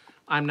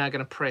 I'm now going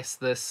to press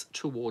this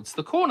towards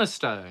the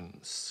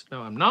cornerstones.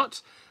 No, I'm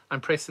not. I'm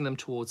pressing them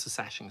towards the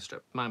sashing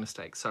strip. My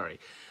mistake, sorry.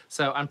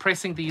 So I'm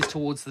pressing these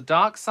towards the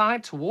dark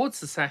side, towards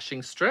the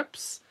sashing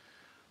strips,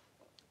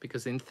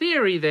 because in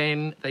theory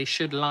then they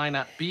should line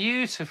up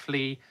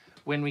beautifully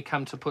when we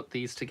come to put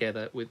these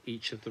together with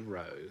each of the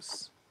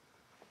rows.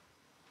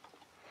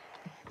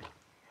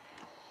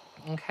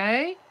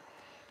 Okay,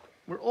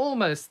 we're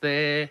almost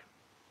there.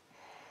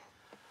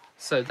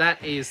 So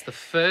that is the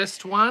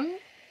first one.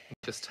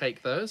 Just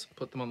take those,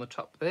 put them on the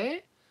top there.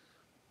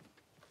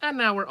 And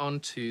now we're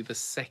on to the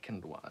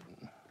second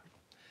one.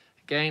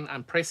 Again,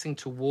 I'm pressing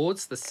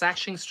towards the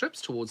sashing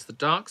strips, towards the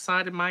dark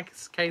side in my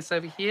case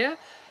over here.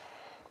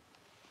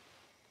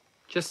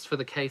 Just for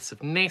the case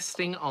of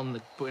nesting on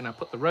the, when I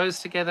put the rows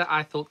together,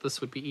 I thought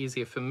this would be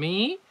easier for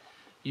me.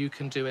 You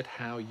can do it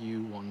how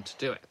you want to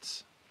do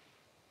it.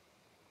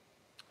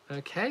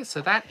 Okay,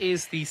 so that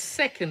is the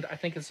second, I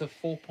think it's a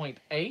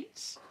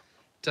 4.8,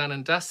 done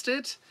and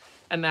dusted.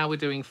 And now we're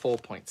doing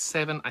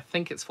 4.7. I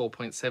think it's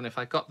 4.7. If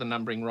I got the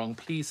numbering wrong,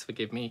 please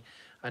forgive me.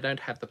 I don't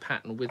have the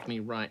pattern with me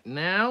right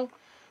now.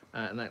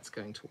 And that's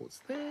going towards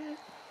there.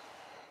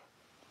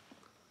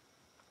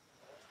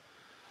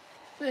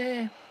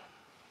 There.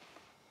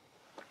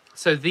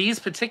 So these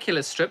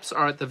particular strips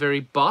are at the very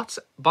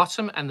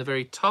bottom and the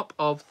very top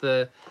of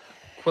the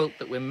quilt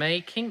that we're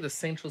making, the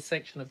central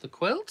section of the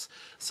quilt.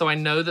 So I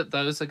know that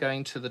those are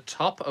going to the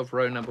top of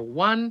row number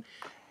 1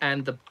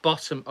 and the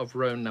bottom of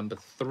row number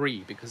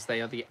 3, because they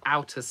are the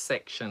outer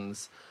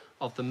sections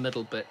of the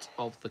middle bit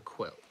of the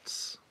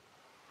quilt.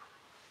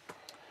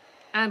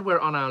 And we're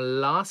on our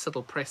last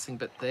little pressing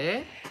bit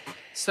there.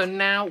 So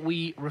now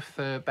we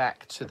refer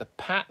back to the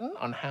pattern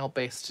on how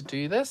best to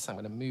do this. I'm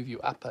going to move you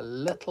up a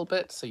little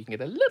bit so you can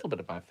get a little bit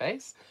of my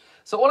face.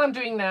 So all I'm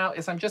doing now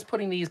is I'm just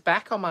putting these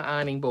back on my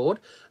ironing board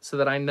so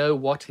that I know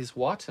what is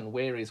what and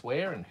where is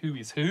where and who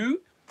is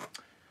who.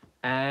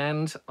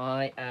 And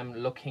I am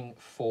looking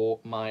for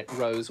my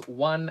rows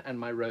 1 and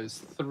my rows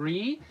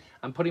 3.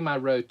 I'm putting my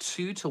row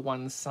 2 to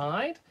one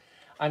side.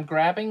 I'm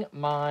grabbing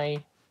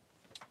my...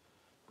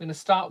 I'm going to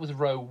start with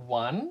row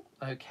 1,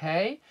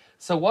 okay?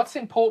 So what's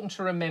important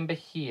to remember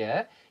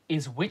here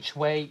is which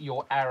way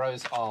your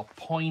arrows are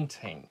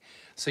pointing.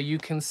 So you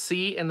can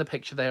see in the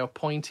picture they are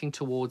pointing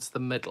towards the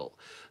middle.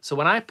 So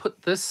when I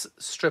put this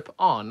strip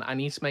on, I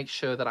need to make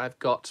sure that I've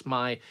got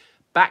my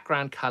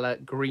background color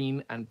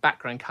green, and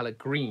background color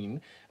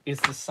green is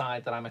the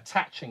side that I'm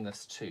attaching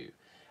this to.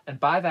 And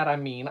by that I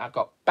mean I've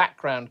got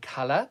background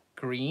color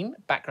green,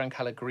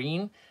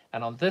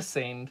 and on this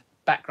end,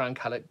 background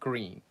color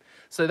green.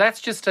 So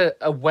that's just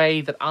a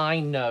way that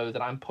I know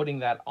that I'm putting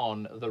that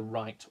on the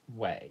right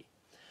way.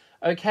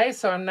 Okay,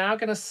 so I'm now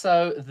going to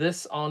sew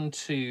this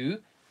onto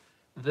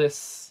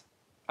this.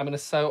 I'm going to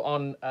sew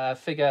on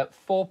figure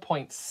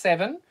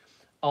 4.7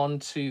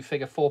 onto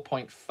figure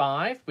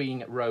 4.5,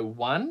 being row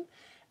 1.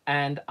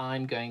 And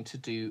I'm going to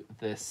do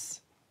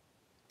this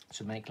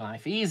to make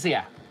life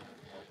easier.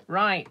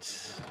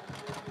 Right.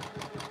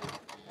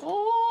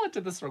 Oh, I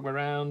did this wrong way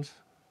around.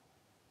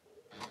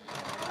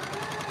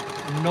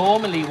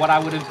 Normally what I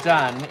would have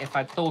done, if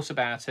I'd thought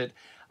about it,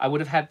 I would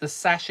have had the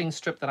sashing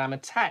strip that I'm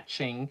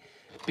attaching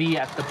be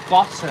at the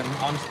bottom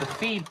onto the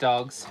feed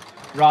dogs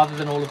rather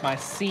than all of my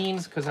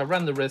seams, because I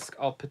run the risk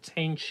of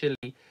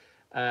potentially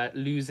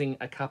losing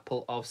a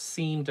couple of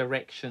seam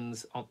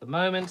directions at the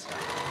moment.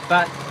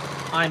 But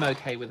I'm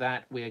okay with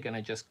that. We're going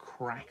to just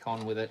crack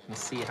on with it and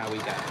see how we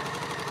go.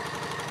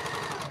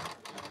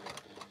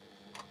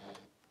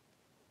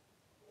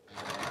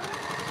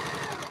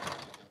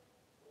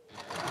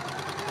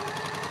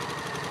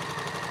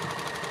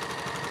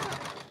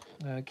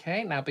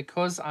 Okay, now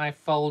because I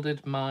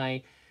folded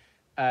my,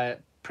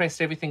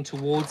 pressed everything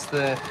towards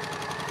the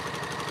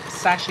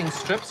sashing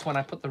strips when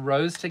I put the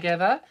rows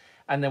together,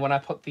 and then when I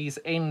put these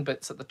end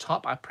bits at the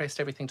top, I pressed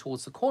everything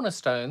towards the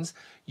cornerstones,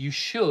 you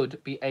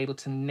should be able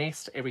to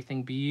nest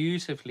everything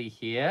beautifully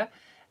here.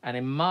 And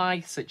in my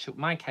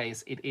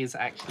case, it is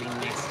actually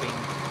nesting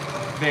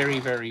very,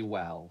 very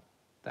well.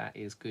 That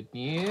is good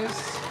news.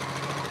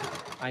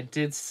 I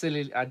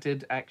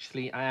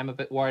am a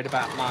bit worried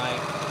about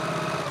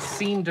my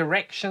seam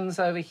directions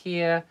over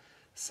here.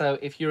 So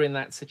if you're in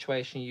that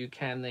situation, you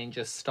can then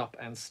just stop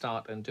and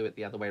start and do it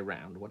the other way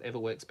around, whatever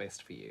works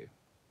best for you.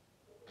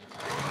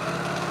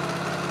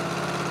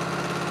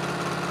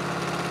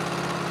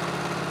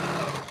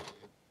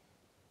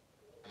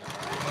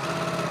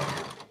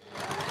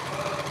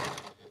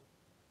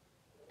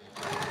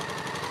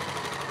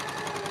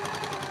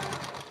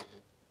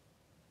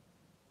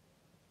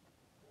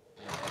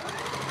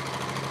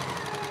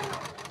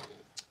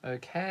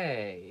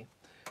 Okay,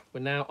 we're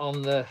now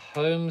on the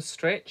home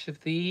stretch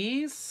of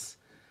these.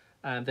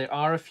 There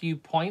are a few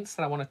points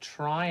that I want to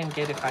try and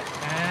get if I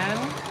can.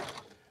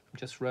 I'm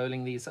just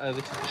rolling these over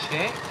to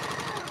check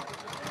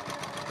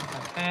if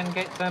I can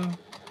get them.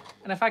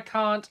 And if I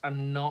can't,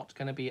 I'm not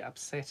going to be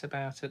upset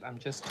about it. I'm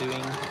just doing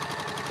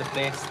the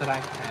best that I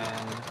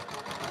can.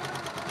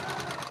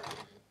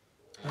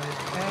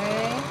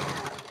 Okay.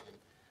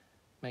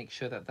 Make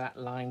sure that that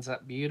lines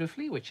up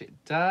beautifully, which it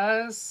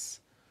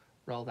does.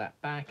 Roll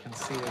that back and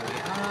see where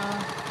we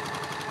are.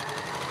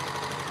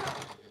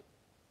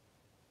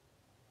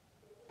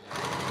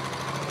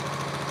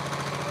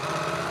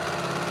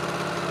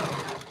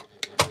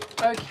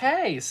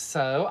 Okay,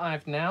 so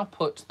I've now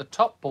put the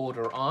top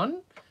border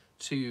on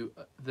to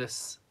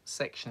this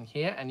section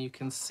here, and you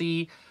can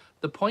see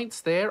the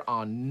points there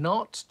are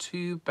not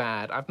too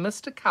bad. I've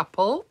missed a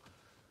couple,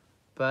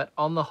 but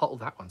on the whole,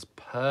 that one's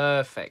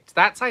perfect.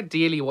 That's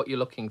ideally what you're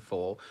looking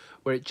for,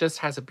 where it just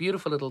has a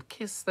beautiful little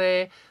kiss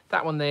there.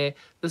 That one there,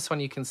 this one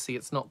you can see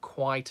it's not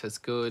quite as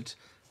good.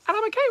 And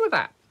I'm okay with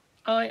that.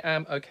 I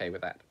am okay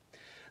with that.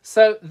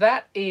 So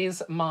that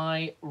is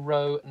my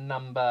row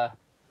number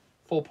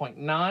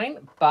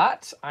 4.9,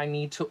 but I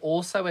need to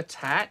also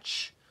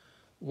attach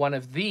one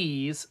of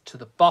these to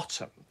the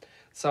bottom.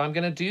 So I'm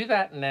going to do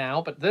that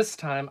now, but this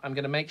time I'm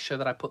going to make sure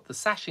that I put the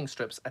sashing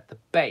strips at the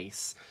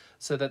base,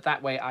 so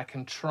that way I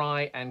can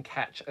try and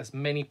catch as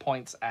many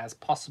points as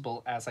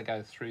possible as I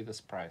go through this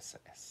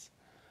process.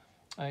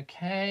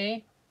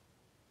 Okay.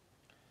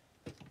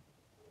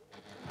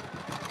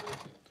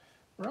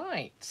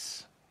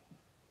 Right.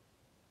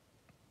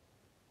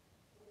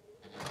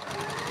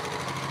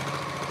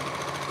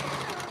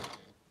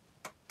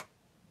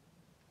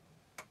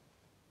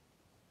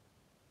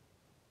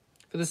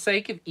 For the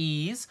sake of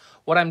ease,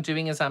 what I'm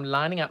doing is I'm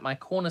lining up my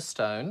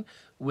cornerstone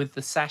with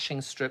the sashing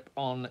strip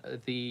on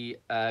the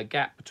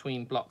gap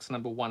between blocks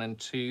number 1 and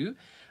 2.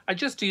 I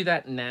just do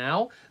that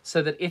now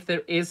so that if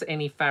there is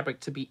any fabric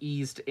to be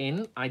eased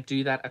in, I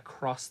do that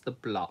across the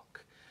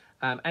block.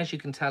 As you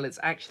can tell, it's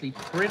actually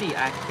pretty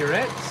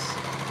accurate.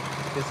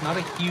 There's not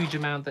a huge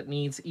amount that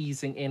needs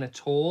easing in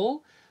at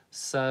all.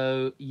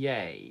 So,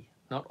 yay.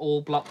 Not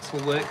all blocks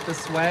will work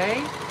this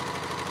way.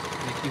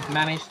 And if you've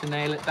managed to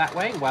nail it that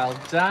way, well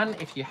done.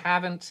 If you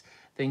haven't,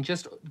 then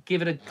just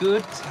give it a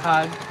good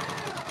tug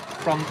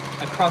from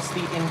across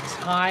the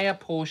entire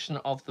portion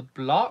of the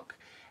block,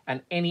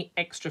 and any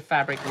extra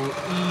fabric will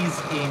ease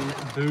in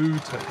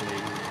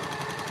beautifully.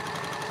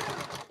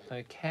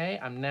 Okay,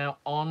 I'm now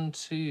on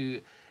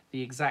to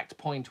the exact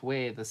point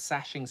where the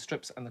sashing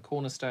strips and the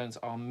cornerstones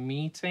are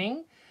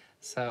meeting.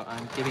 So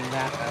I'm giving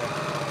that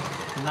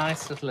a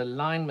nice little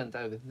alignment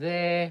over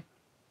there.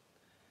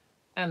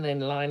 And then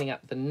lining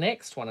up the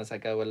next one as I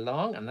go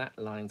along, and that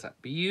lines up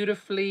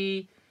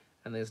beautifully.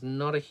 And there's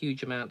not a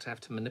huge amount to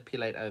have to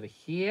manipulate over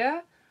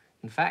here.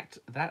 In fact,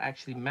 that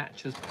actually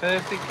matches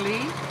perfectly.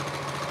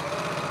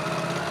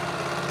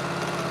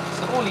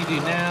 So all you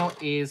do now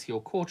is your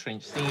 1/4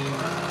 inch seam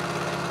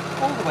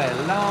all the way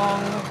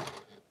along.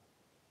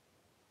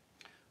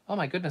 Oh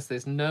my goodness,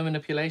 there's no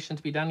manipulation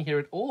to be done here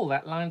at all.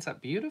 That lines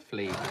up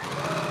beautifully.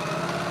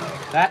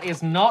 That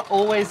is not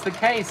always the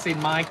case in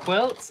my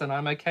quilts, and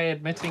I'm okay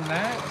admitting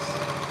that.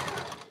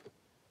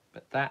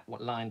 But that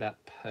lined up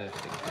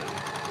perfectly.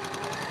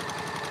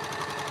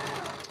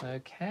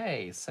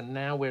 Okay, so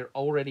now we're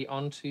already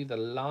on to the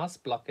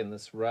last block in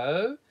this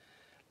row.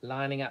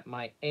 Lining up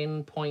my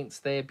end points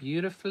there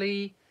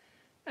beautifully.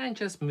 And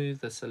just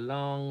move this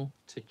along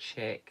to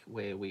check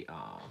where we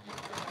are.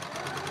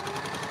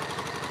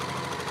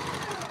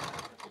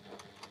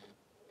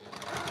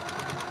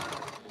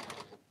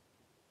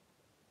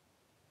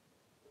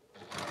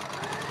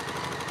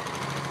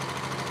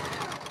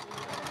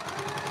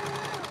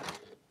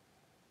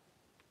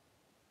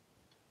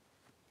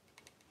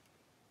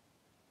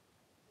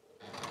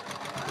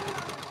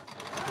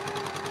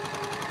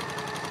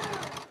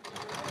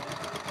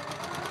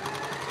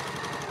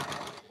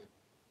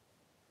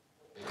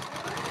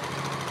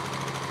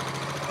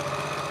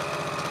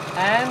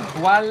 And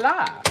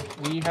voila,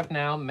 we have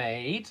now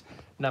made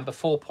number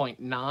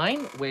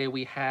 4.9, where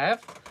we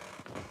have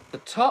the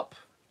top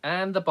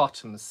and the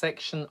bottom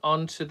section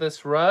onto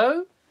this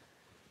row.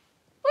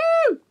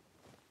 Woo!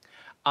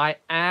 I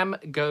am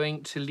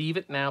going to leave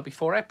it now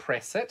before I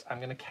press it. I'm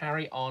going to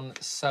carry on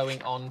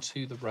sewing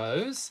onto the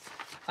rows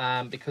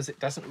because it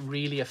doesn't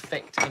really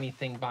affect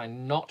anything by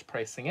not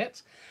pressing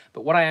it.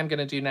 But what I am going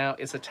to do now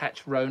is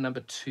attach row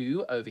number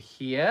 2 over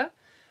here.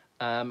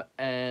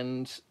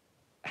 And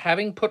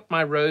having put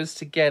my rows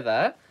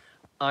together,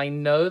 I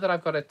know that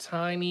I've got a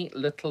tiny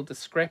little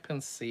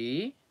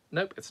discrepancy.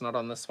 Nope, it's not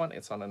on this one,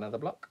 it's on another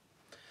block.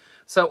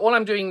 So all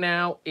I'm doing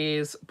now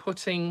is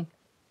putting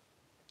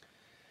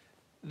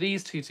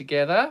these two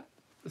together.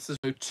 This is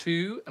row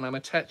 2, and I'm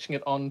attaching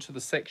it onto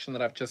the section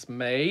that I've just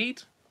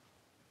made.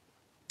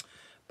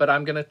 But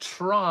I'm going to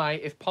try,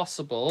 if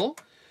possible,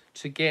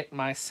 to get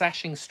my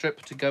sashing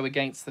strip to go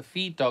against the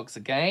feed dogs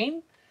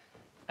again.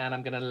 And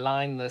I'm going to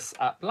line this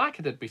up like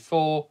I did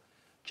before,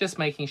 just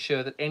making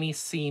sure that any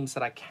seams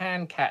that I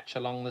can catch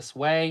along this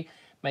way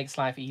makes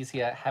life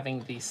easier,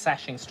 having the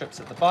sashing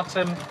strips at the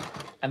bottom,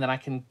 and then I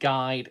can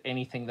guide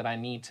anything that I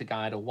need to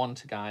guide or want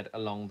to guide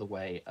along the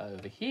way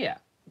over here.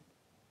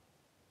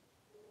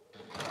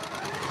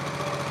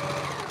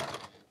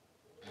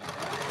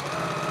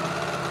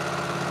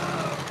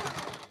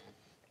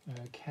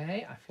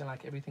 Okay, I feel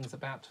like everything's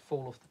about to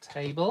fall off the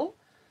table,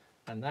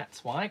 and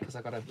that's why, because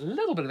I've got a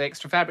little bit of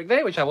extra fabric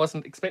there, which I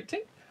wasn't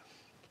expecting.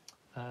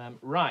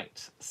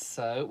 Right,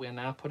 so we're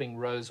now putting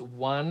rows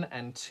 1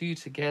 and 2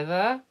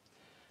 together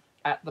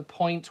at the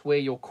point where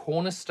your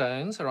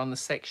cornerstones are on the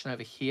section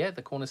over here,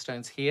 the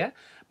cornerstones here.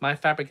 My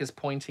fabric is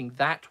pointing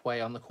that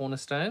way on the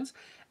cornerstones,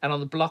 and on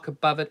the block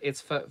above it,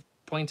 it's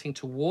pointing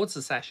towards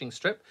the sashing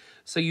strip.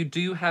 So you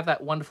do have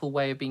that wonderful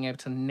way of being able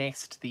to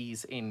nest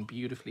these in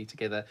beautifully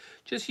together.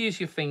 Just use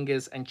your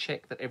fingers and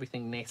check that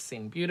everything nests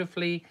in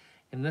beautifully.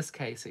 In this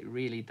case, it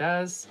really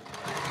does.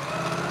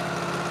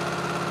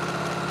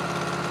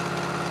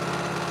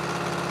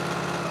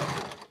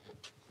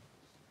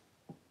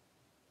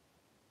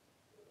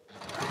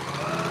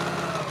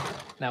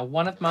 Now,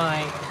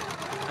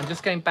 I'm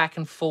just going back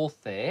and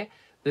forth there.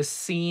 The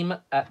seam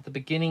at the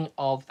beginning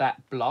of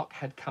that block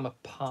had come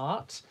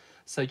apart.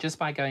 So just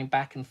by going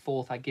back and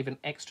forth, I give an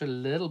extra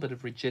little bit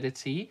of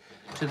rigidity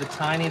to the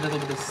tiny little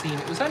bit of seam.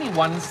 It was only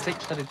one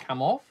stitch that had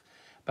come off,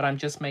 but I'm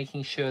just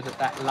making sure that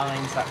that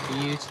lines up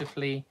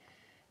beautifully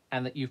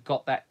and that you've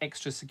got that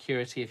extra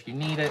security if you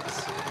need it,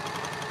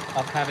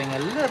 of having a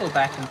little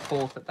back and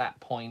forth at that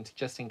point,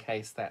 just in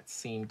case that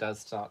seam does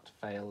start to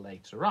fail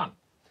later on.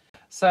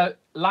 So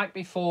like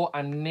before,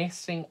 I'm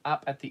nesting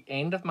up at the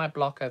end of my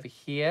block over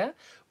here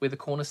where the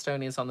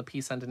cornerstone is on the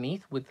piece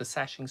underneath with the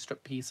sashing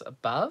strip piece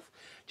above.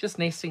 Just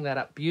nesting that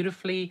up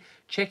beautifully,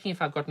 checking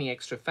if I've got any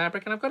extra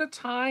fabric. And I've got a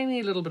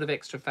tiny little bit of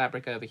extra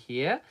fabric over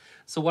here.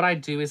 So what I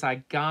do is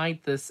I guide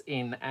this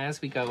in as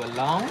we go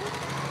along.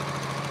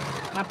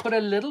 And I put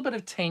a little bit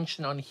of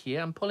tension on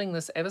here. I'm pulling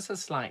this ever so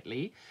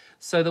slightly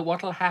so that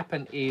what will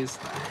happen is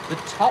the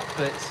top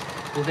bit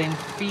will then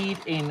feed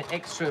in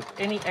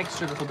any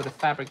extra little bit of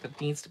fabric that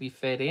needs to be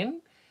fed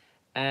in.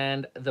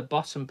 And the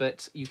bottom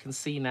bit, you can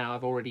see now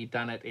I've already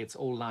done it. It's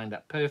all lined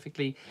up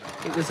perfectly.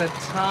 It was a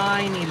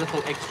tiny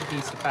little extra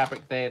piece of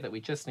fabric there that we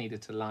just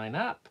needed to line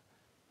up.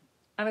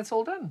 And it's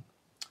all done.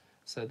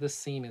 So this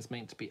seam is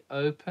meant to be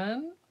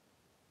open.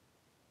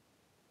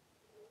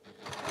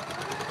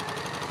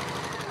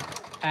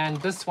 And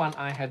this one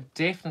I have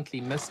definitely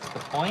missed the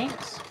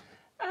point,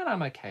 and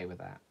I'm okay with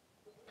that.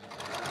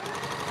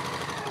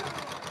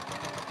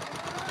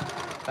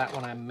 That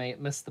one I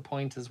missed the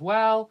point as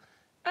well,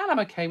 and I'm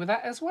okay with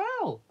that as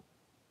well.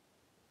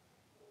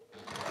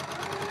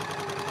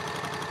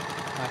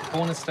 My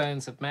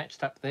cornerstones have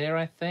matched up there,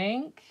 I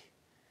think.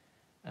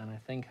 And I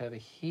think over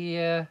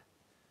here,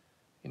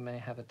 we may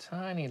have a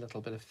tiny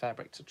little bit of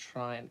fabric to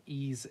try and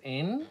ease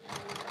in.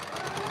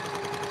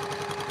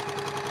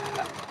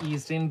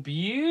 Eased in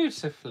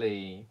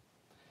beautifully.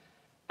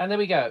 And there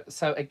we go.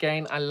 So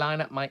again, I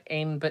line up my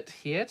end bit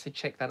here to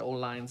check that all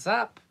lines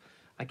up.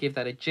 I give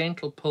that a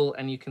gentle pull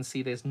and you can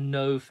see there's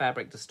no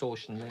fabric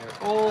distortion there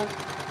at all.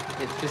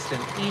 It's just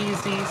an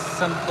easy,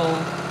 simple,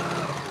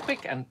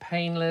 quick and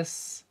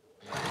painless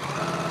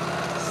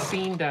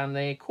seam down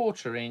there,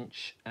 1/4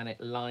 inch, and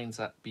it lines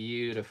up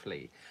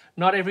beautifully.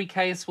 Not every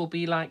case will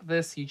be like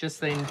this. You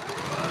just then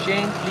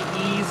gently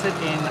ease it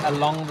in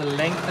along the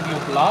length of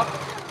your block,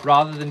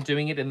 rather than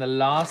doing it in the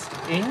last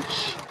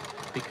inch,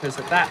 because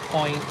at that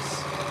point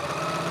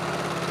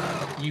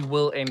you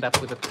will end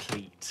up with a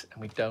pleat, and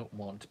we don't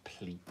want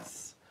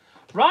pleats.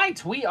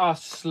 Right, we are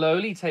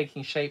slowly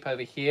taking shape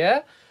over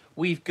here.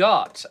 We've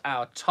got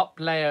our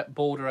top layer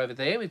border over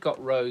there. We've got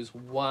rows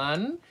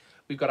 1.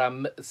 We've got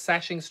our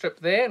sashing strip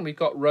there, and we've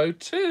got row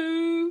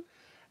 2.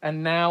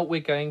 And now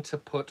we're going to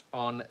put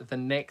on the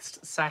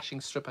next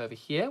sashing strip over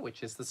here,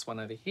 which is this one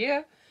over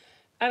here.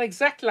 And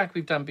exactly like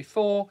we've done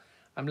before,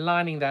 I'm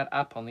lining that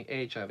up on the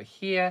edge over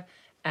here,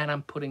 and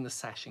I'm putting the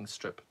sashing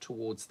strip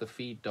towards the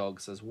feed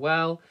dogs as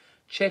well,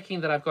 checking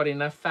that I've got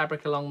enough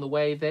fabric along the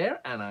way there,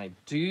 and I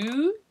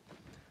do.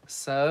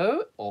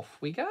 So off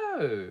we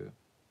go.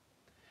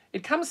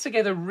 It comes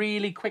together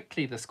really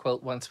quickly, this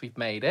quilt, once we've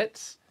made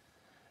it.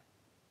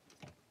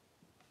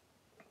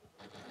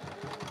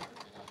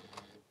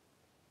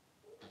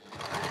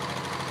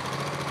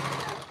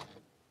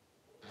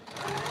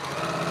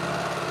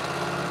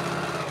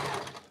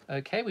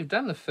 Okay, we've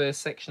done the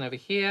first section over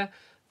here.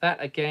 That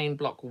again,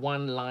 block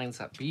 1 lines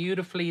up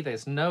beautifully.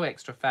 There's no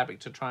extra fabric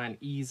to try and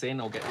ease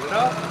in or get rid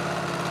of.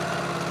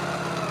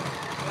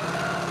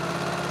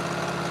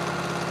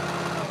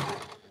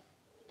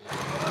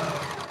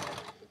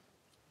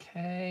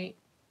 Okay,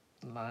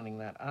 lining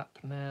that up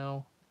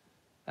now.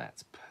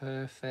 That's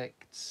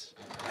perfect.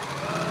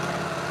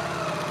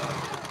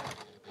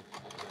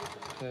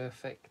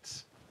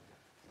 Perfect.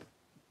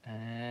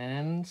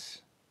 And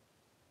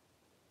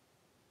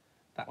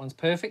that one's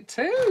perfect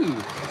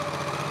too.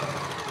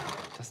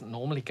 Doesn't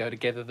normally go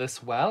together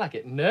this well. I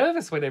get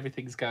nervous when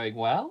everything's going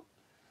well.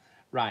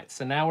 Right,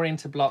 so now we're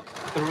into block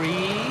 3.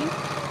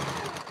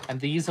 And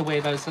these are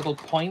where those little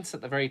points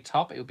at the very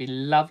top. It would be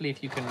lovely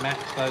if you can match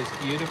those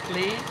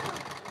beautifully.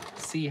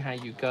 See how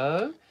you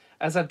go.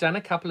 As I've done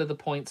a couple of the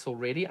points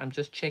already, I'm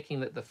just checking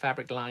that the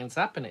fabric lines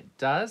up, and it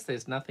does.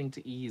 There's nothing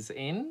to ease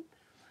in.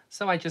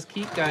 So I just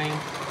keep going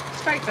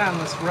straight down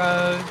this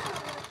row,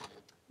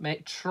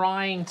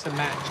 trying to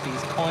match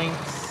these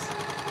points.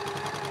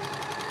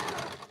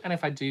 And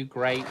if I do,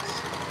 great.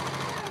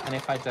 And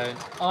if I don't,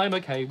 I'm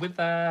okay with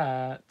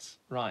that.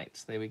 Right,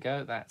 there we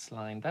go. That's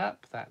lined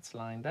up. That's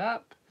lined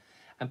up.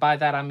 And by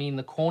that, I mean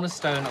the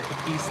cornerstone of the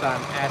piece that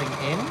I'm adding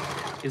in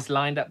is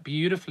lined up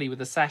beautifully with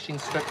the sashing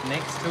strip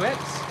next to it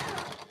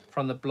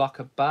from the block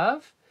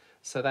above.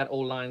 So that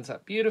all lines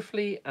up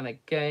beautifully. And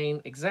again,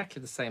 exactly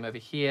the same over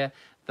here.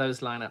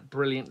 Those line up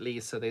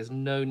brilliantly, so there's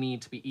no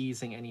need to be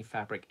easing any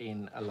fabric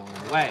in along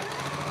the way.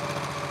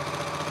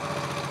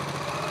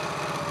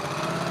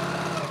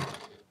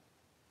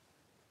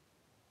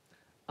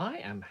 I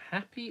am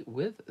happy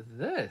with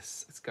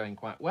this. It's going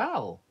quite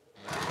well.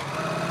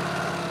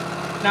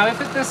 Now,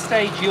 if at this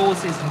stage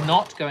yours is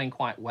not going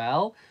quite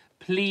well,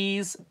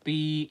 please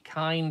be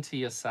kind to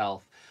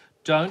yourself.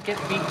 Don't get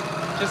beat.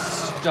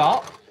 Just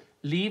stop.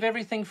 Leave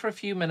everything for a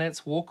few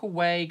minutes, walk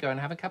away, go and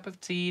have a cup of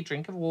tea,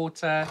 drink of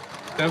water,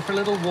 go for a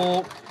little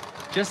walk.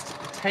 Just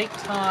take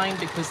time,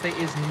 because there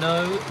is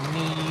no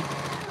need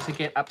to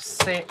get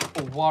upset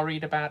or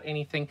worried about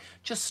anything.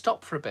 Just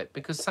stop for a bit,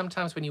 because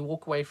sometimes when you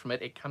walk away from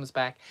it, it comes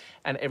back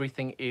and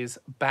everything is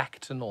back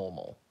to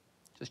normal.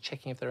 Just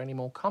checking if there are any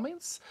more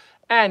comments.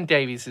 And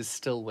Davies is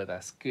still with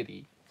us.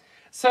 Goody.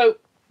 So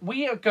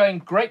we are going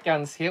great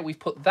guns here. We've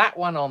put that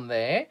one on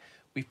there.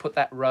 We've put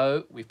that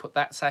row, we've put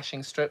that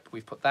sashing strip,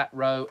 we've put that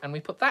row, and we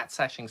put that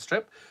sashing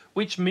strip,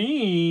 which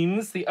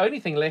means the only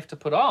thing left to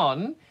put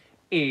on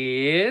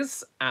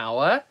is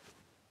our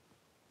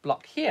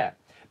block here.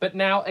 But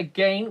now,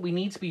 again, we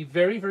need to be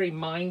very, very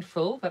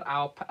mindful that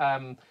our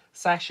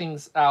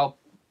sashings, our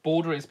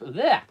border is,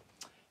 bleh,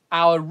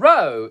 our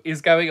row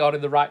is going on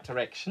in the right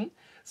direction.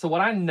 So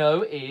what I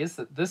know is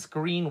that this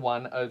green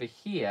one over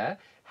here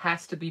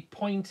has to be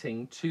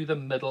pointing to the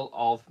middle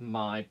of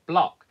my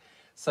block.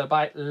 So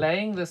by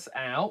laying this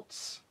out,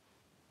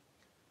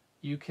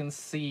 you can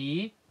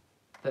see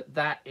that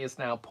that is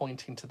now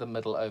pointing to the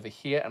middle over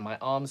here, and my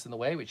arm's in the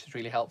way, which is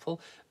really helpful.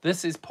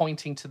 This is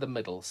pointing to the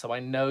middle, so I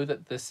know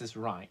that this is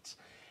right.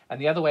 And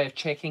the other way of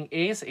checking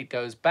is it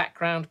goes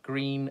background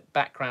green,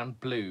 background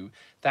blue.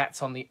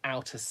 That's on the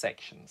outer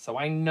section. So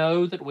I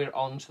know that we're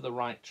on to the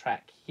right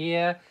track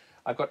here.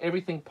 I've got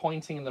everything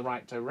pointing in the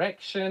right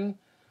direction.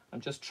 I'm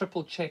just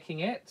triple checking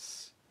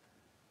it.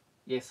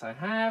 Yes, I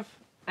have.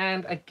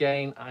 And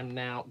again, I'm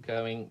now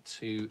going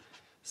to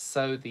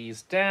sew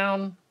these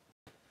down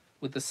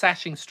with the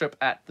sashing strip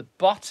at the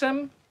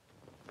bottom.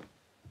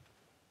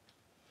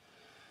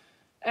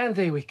 And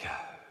there we go.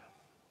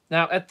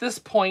 Now, at this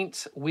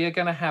point, we are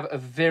going to have a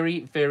very,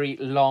 very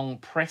long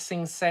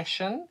pressing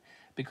session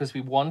because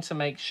we want to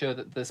make sure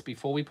that this,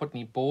 before we put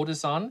any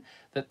borders on,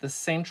 that the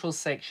central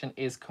section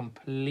is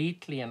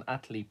completely and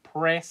utterly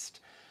pressed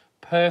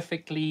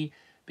perfectly,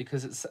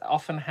 because it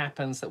often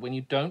happens that when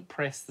you don't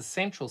press the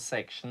central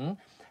section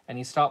and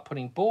you start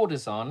putting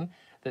borders on,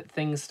 that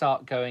things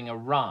start going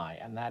awry,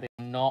 and that is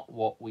not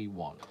what we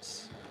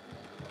want.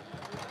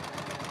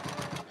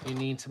 You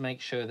need to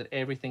make sure that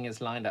everything is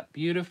lined up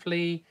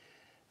beautifully.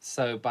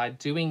 So by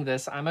doing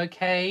this, I'm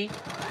okay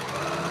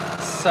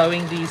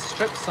sewing these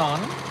strips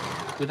on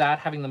without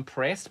having them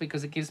pressed,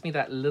 because it gives me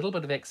that little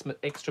bit of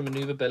extra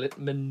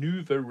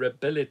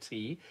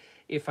maneuverability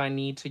if I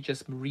need to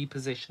just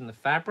reposition the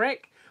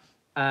fabric.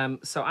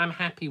 So I'm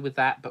happy with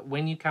that, but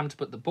when you come to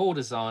put the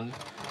borders on,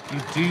 you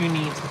do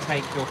need to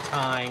take your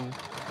time,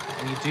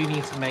 and you do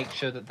need to make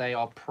sure that they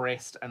are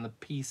pressed and the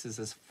piece is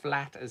as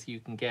flat as you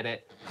can get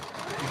it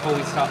before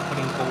we start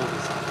putting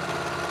borders on.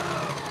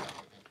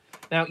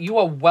 Now, you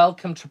are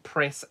welcome to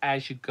press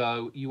as you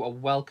go. You are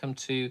welcome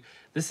to.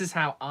 This is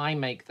how I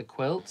make the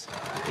quilt.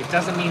 It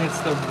doesn't mean it's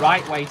the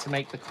right way to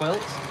make the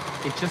quilt.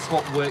 It's just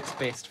what works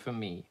best for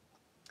me.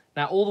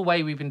 Now, all the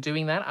way we've been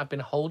doing that, I've been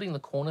holding the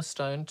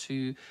cornerstone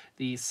to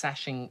the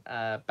sashing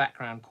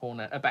background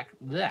corner, the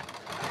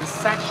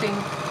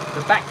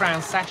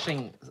background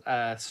sashing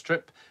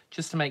strip,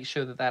 just to make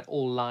sure that that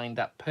all lined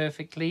up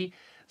perfectly.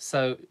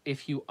 So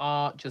if you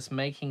are just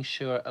making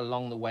sure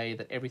along the way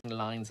that everything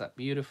lines up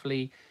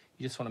beautifully,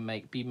 you just want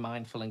to be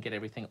mindful and get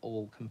everything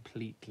all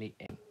completely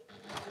in.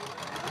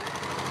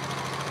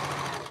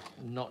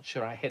 I'm not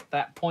sure I hit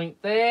that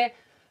point there,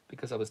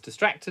 because I was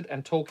distracted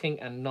and talking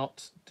and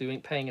not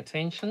paying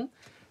attention.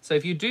 So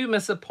if you do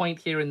miss a point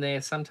here and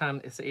there,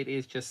 sometimes it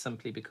is just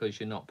simply because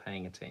you're not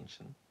paying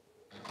attention.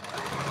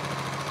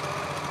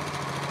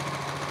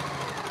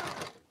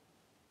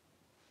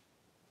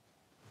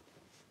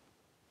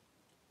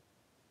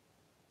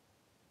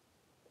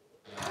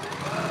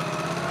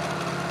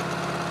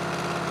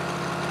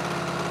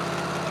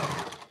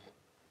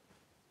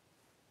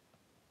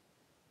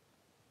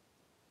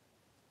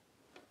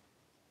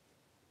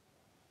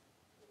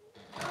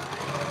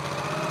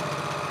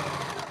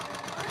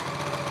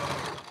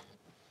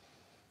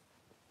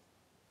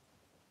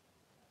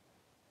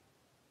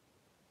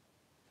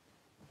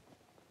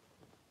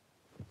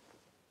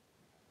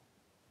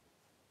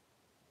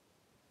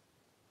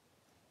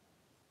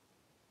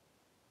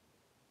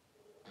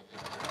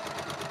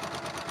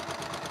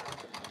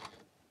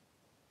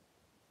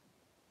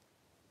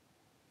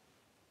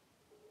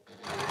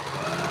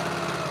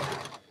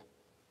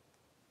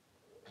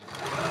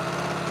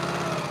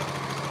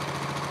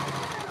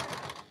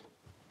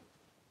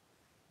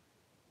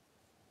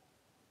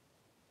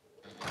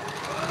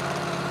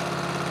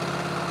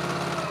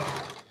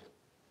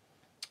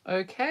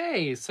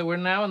 Okay, so we're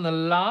now in the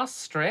last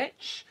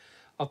stretch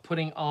of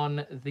putting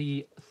on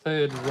the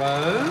third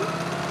row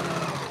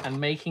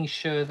and making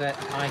sure that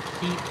I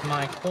keep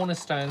my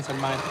cornerstones and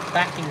my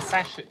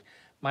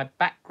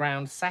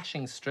background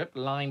sashing strip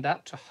lined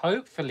up to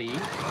hopefully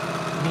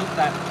meet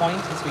that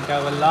point as we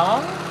go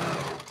along.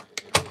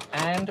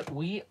 And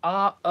we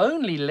are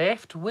only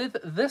left with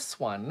this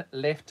one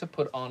left to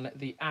put on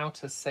the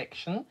outer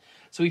section.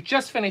 So we've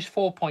just finished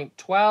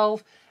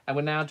 4.12 and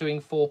we're now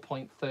doing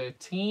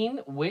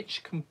 4.13,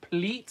 which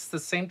completes the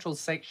central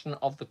section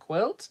of the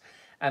quilt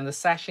and the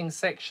sashing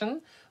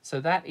section. So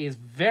that is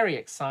very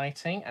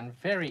exciting and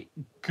very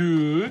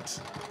good.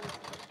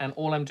 And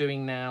all I'm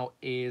doing now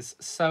is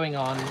sewing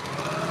on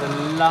the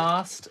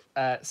last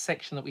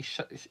section that we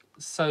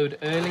sewed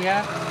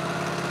earlier,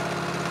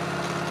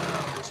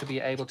 to be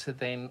able to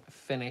then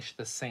finish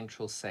the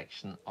central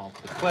section of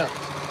the quilt.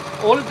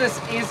 All of this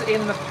is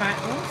in the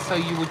pattern, so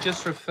you would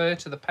just refer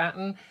to the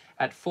pattern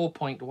at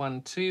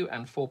 4.12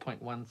 and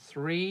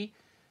 4.13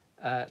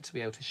 to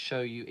be able to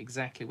show you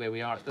exactly where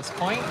we are at this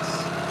point.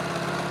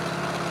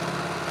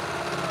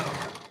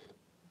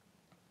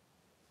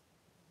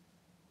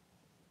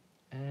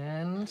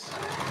 And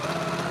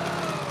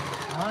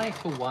I,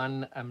 for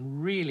one,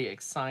 am really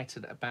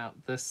excited about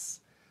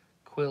this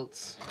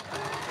quilt.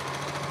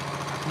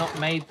 I've not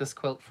made this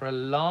quilt for a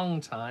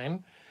long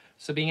time,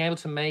 so being able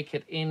to make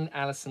it in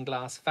Alison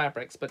Glass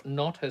fabrics, but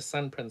not her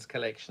Sunprints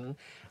collection,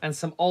 and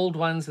some old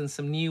ones and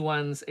some new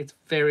ones, it's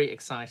very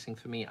exciting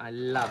for me. I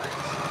love it.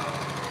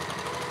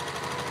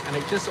 And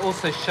it just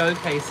also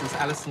showcases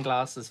Alison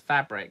Glass's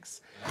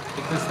fabrics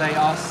because they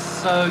are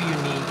so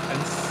unique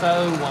and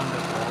so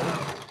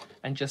wonderful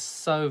and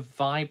just so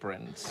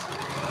vibrant.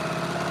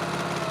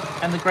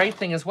 And the great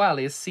thing as well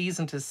is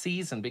season to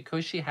season,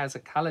 because she has a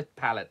color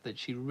palette that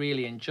she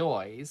really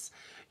enjoys,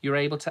 you're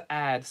able to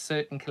add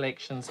certain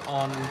collections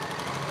on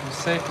in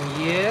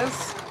certain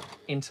years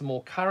into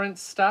more current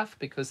stuff,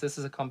 because this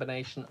is a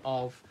combination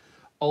of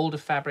older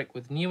fabric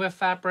with newer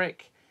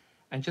fabric,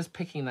 and just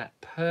picking that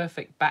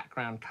perfect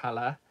background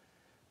color,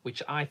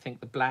 which I think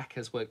the black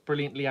has worked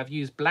brilliantly. I've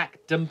used Black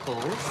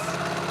Dimples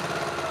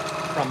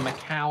from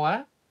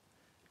Macawa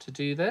to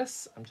do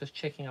this. I'm just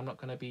checking I'm not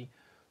going to be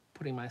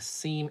putting my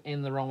seam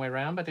in the wrong way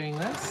around by doing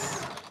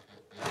this.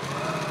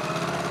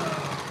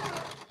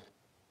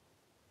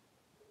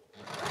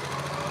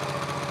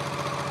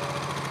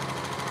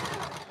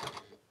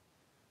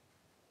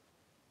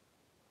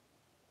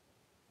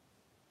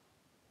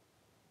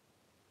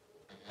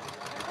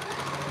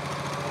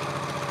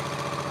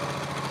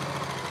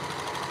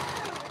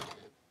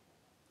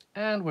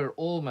 And we're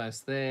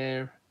almost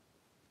there.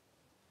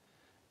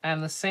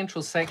 And the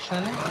central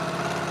section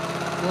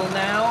will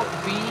now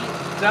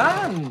be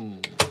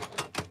done.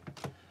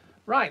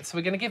 Right, so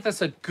we're going to give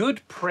this a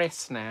good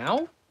press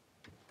now.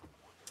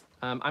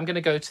 I'm going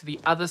to go to the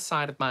other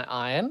side of my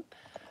iron,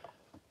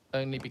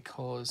 only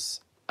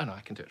because... Oh no, I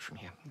can do it from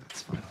here.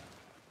 That's fine.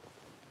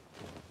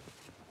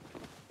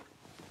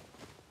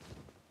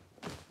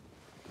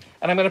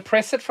 And I'm going to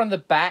press it from the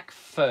back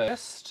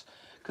first,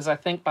 because I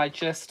think by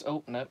just...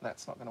 Oh, no,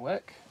 that's not going to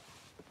work.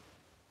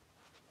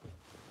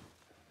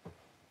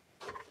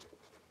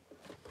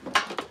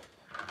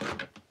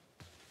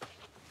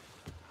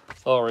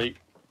 Sorry.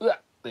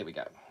 There we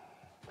go.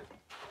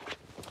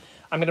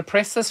 I'm going to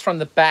press this from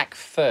the back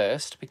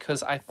first,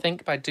 because I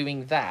think by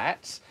doing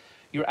that,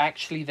 you're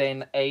actually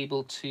then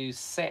able to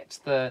set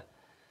the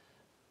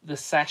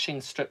sashing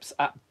strips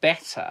up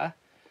better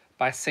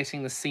by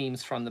setting the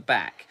seams from the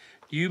back.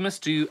 You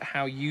must do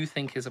how you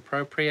think is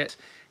appropriate.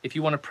 If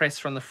you want to press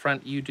from the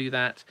front, you do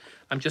that.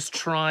 I'm just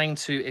trying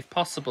to, if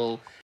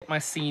possible, get my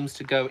seams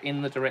to go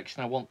in the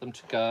direction I want them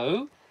to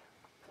go,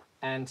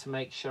 and to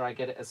make sure I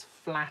get it as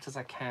flat as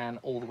I can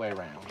all the way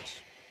around.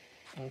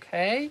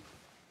 Okay?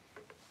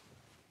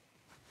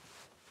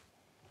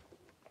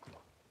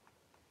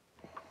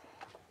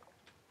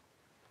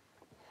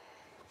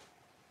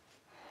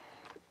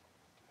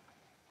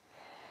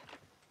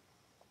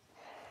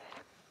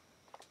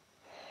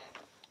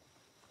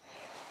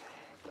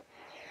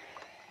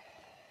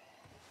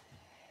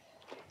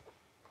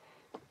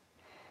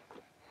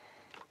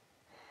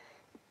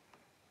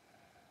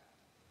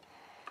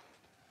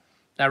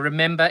 Now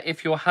remember,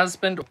 if your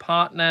husband or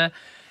partner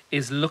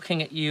is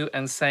looking at you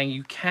and saying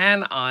you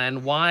can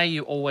iron, why are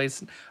you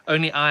always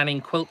only ironing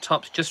quilt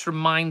tops? Just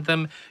remind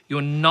them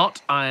you're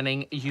not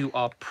ironing, you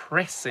are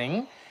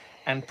pressing.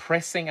 And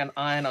pressing and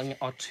ironing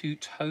are two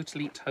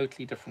totally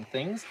different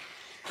things.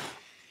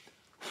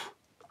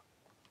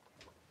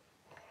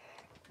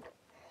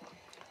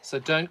 So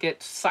don't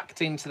get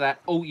sucked into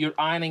that, oh, you're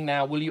ironing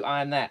now, will you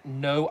iron that?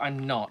 No, I'm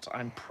not.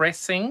 I'm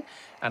pressing,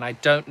 and I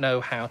don't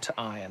know how to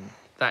iron.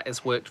 That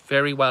has worked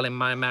very well in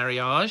my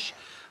marriage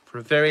for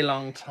a very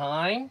long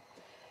time.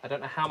 I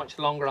don't know how much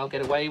longer I'll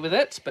get away with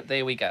it, but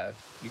there we go.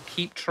 You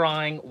keep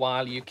trying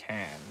while you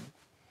can.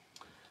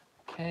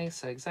 Okay,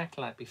 so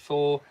exactly like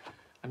before,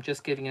 I'm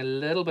just giving a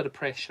little bit of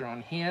pressure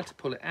on here to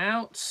pull it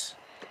out.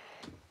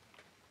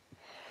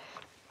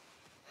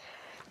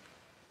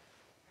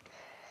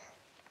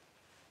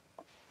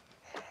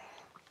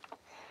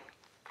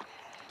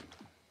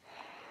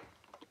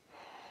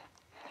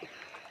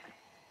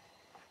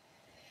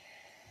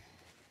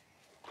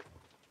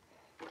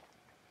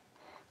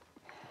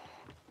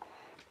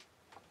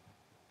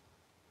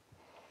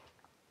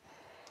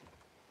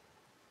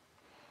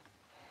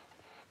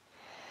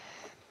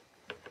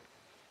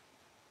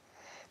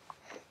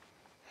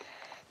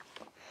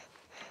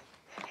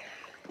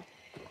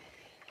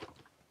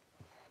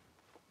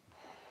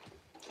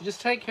 Just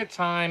take your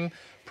time,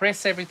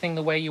 press everything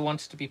the way you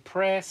want it to be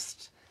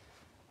pressed,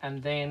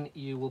 and then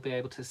you will be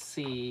able to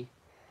see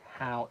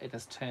how it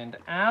has turned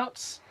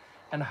out.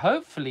 And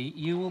hopefully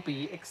you will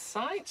be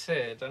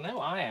excited. I know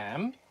I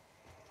am.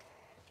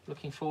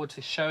 Looking forward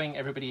to showing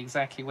everybody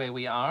exactly where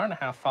we are and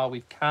how far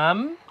we've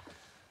come.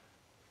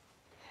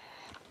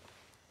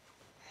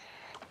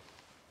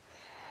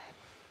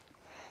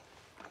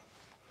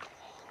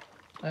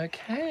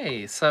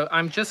 Okay, so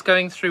I'm just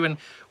going through, and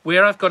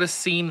where I've got a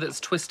seam that's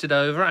twisted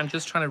over, I'm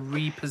just trying to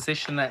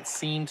reposition that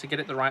seam to get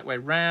it the right way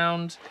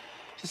round,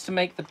 just to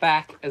make the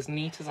back as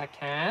neat as I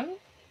can.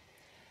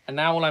 And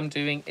now all I'm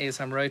doing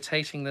is I'm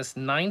rotating this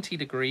 90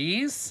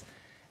 degrees,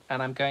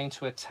 and I'm going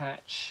to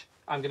attach,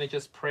 I'm going to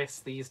just press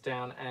these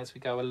down as we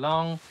go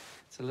along.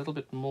 It's a little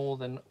bit more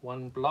than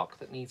one block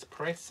that needs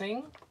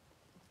pressing.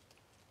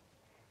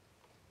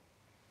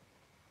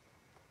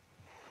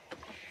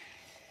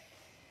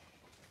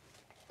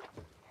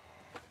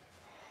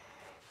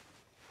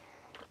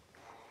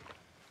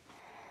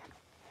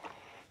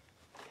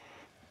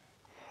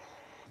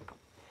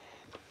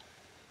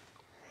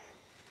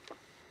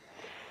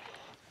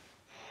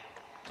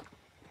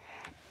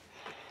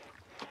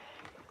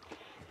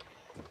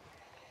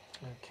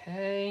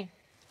 Okay,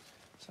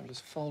 so I'm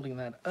just folding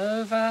that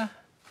over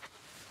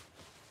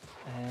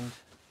and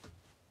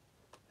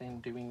then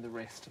doing the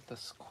rest of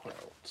this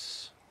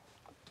quilt.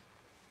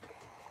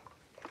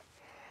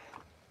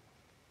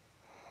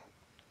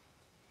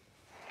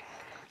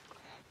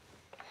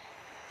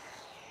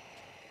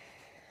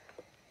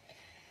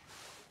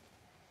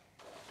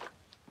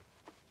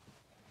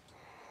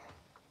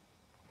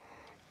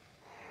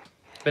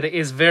 But it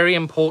is very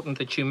important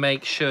that you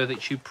make sure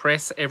that you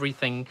press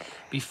everything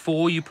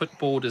before you put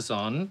borders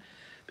on,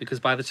 because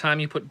by the time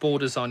you put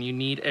borders on, you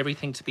need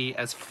everything to be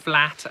as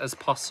flat as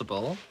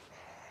possible.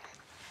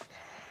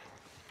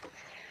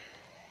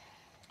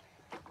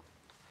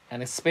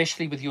 And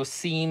especially with your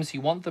seams,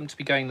 you want them to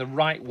be going the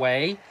right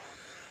way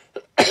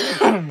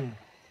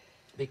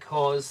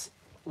because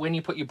when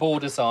you put your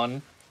borders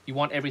on, you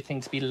want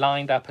everything to be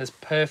lined up as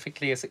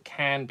perfectly as it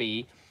can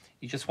be.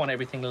 You just want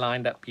everything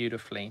lined up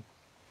beautifully.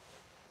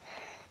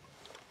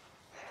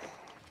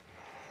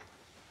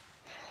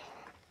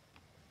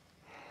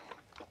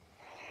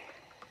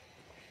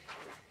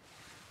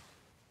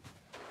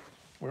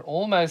 We're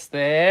almost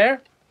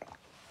there.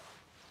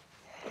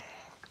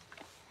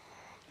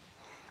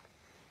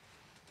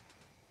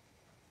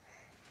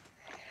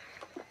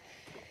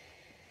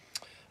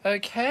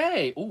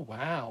 Okay. Oh,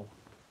 wow.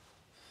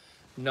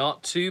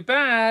 Not too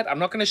bad. I'm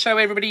not going to show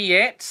everybody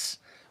yet.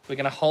 We're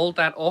going to hold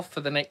that off for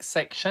the next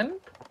section.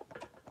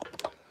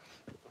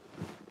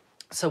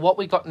 So what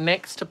we got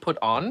next to put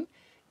on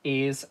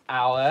is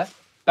our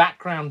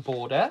background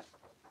border.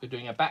 We're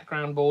doing a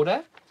background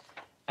border,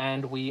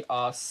 and we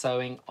are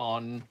sewing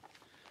on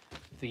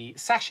the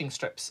sashing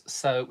strips.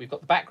 So we've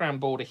got the background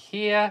border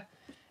here,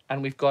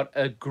 and we've got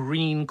a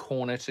green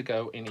corner to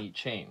go in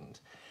each end.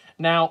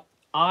 Now,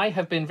 I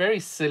have been very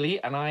silly,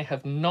 and I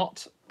have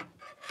not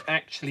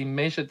actually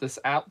measured this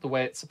out the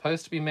way it's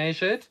supposed to be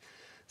measured.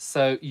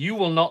 So you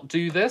will not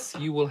do this.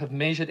 You will have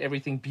measured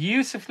everything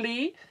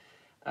beautifully.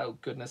 Oh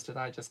goodness, did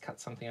I just cut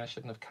something I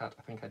shouldn't have cut?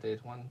 I think I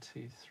did. 1,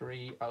 2,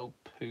 3. Oh,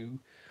 poo.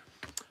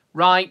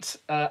 Right,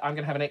 I'm going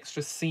to have an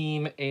extra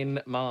seam in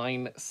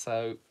mine,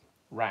 so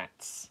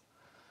rats.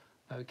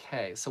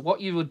 Okay, so what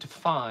you would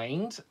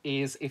find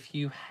is if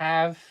you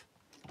have,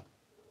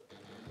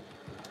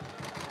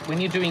 when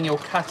you're doing your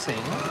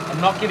cutting,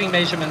 I'm not giving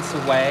measurements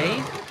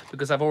away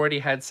because I've already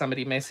had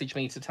somebody message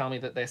me to tell me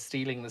that they're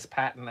stealing this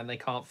pattern and they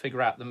can't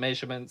figure out the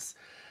measurements,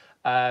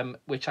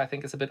 which I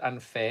think is a bit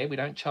unfair. We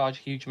don't charge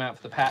a huge amount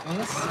for the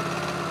patterns.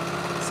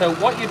 So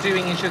what you're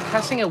doing is you're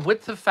cutting a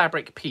width of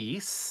fabric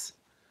piece,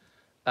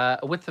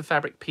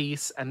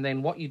 and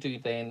then what you do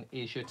then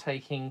is you're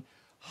taking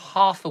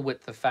half a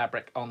width of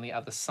fabric on the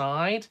other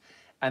side,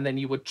 and then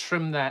you would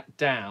trim that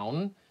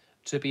down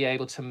to be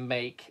able to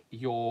make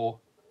your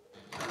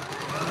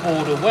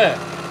border work.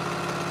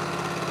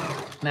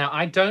 Now,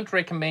 I don't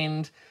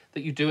recommend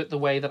that you do it the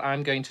way that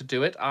I'm going to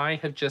do it. I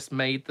have just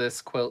made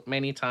this quilt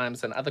many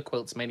times and other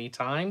quilts many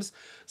times,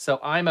 so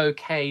I'm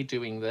okay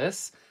doing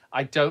this.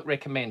 I don't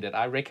recommend it.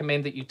 I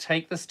recommend that you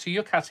take this to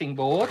your cutting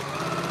board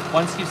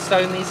once you've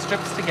sewn these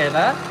strips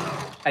together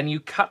and you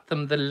cut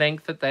them the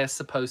length that they're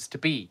supposed to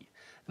be.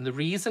 And the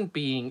reason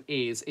being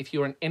is if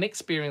you're an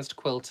inexperienced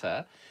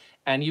quilter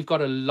and you've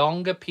got a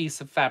longer piece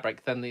of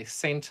fabric than the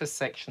center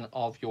section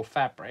of your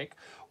fabric,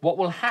 what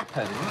will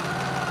happen,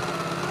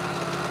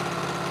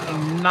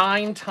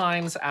 9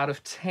 times out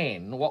of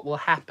 10, what will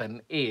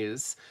happen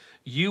is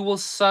you will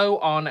sew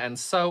on and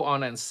sew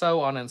on and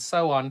sew on and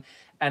sew on,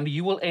 and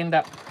you will end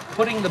up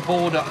putting the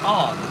border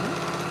on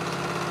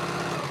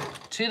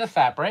to the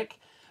fabric.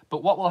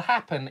 But what will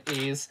happen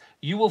is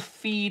you will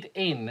feed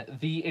in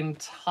the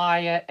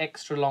entire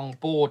extra long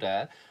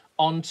border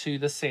onto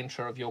the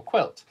center of your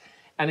quilt.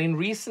 And in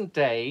recent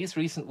days,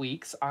 recent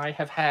weeks, I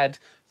have had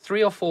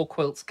 3 or 4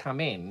 quilts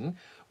come in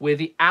where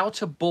the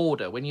outer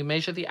border, when you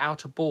measure the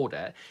outer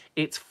border,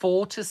 it's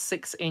 4 to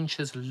 6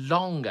 inches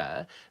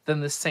longer than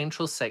the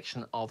central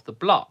section of the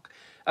block,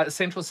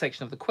 central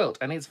section of the quilt.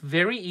 And it's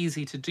very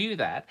easy to do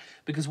that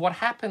because what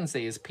happens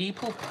is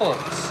people put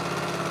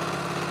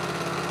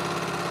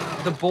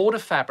the border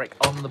fabric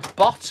on the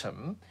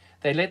bottom.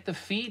 They let the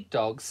feed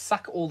dogs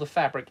suck all the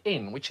fabric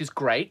in, which is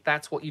great.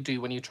 That's what you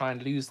do when you try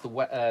and lose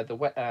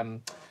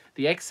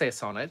the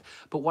excess on it.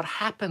 But what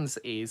happens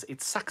is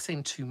it sucks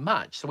in too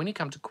much. So when you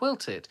come to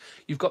quilt it,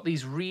 you've got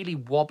these really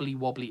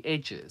wobbly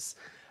edges.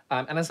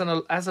 And as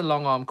a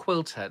long arm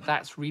quilter,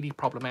 that's really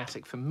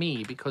problematic for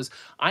me because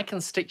I can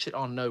stitch it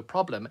on no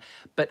problem,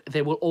 but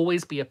there will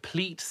always be a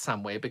pleat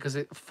somewhere because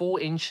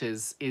 4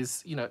 inches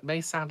is, you know, it may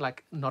sound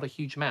like not a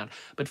huge amount,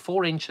 but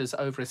 4 inches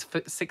over a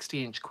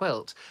 60-inch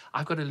quilt,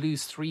 I've got to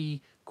lose 3/4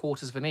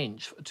 of an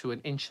inch to 1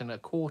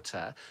 1/4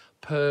 inches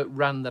per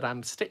run that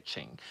I'm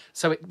stitching.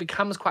 So it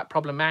becomes quite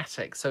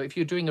problematic. So if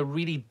you're doing a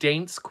really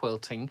dense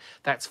quilting,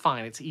 that's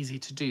fine, it's easy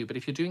to do. But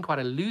if you're doing quite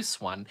a loose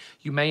one,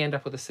 you may end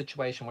up with a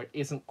situation where it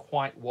isn't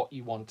quite what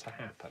you want to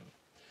happen.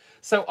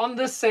 So on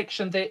this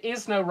section, there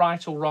is no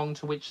right or wrong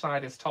to which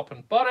side is top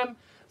and bottom.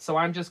 So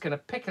I'm just going to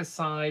pick a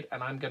side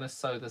and I'm going to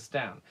sew this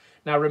down.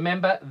 Now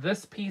remember,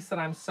 this piece that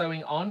I'm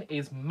sewing on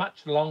is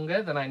much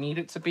longer than I need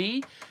it to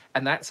be.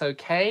 And that's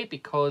okay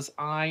because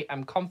I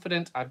am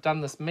confident I've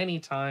done this many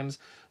times.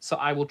 So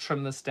I will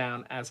trim this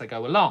down as I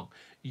go along.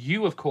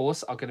 You, of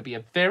course, are going to be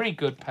a very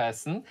good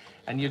person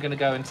and you're going to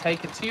go and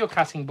take it to your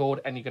cutting board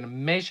and you're going to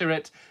measure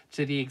it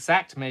to the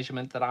exact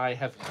measurement that I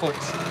have put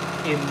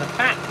in the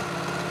pack.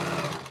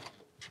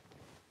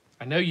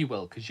 I know you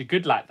will because you're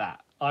good like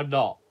that. I'm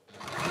not.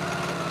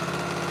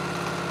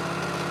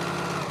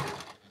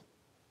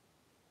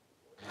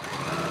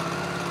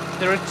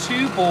 There are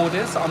 2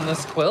 borders on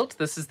this quilt.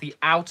 This is the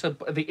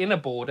inner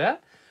border,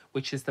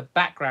 which is the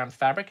background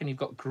fabric, and you've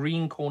got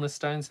green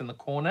cornerstones in the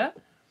corner.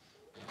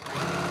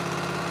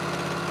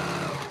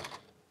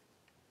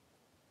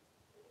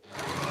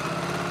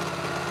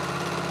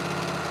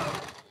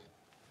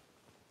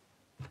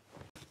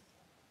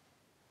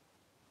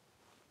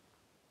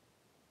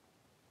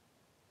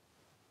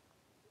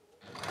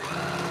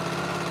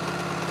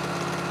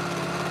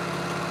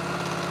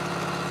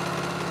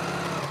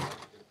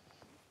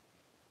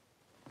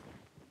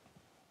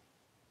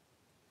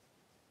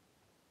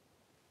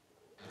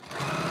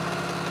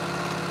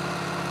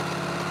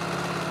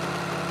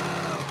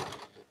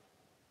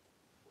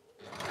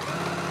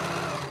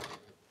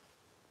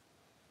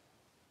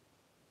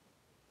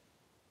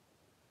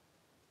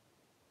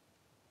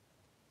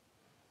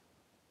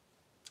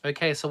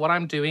 Okay, so what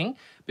I'm doing,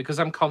 because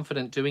I'm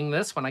confident doing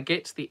this, when I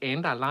get to the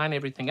end, I line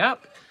everything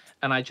up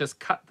and I just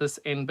cut this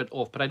end bit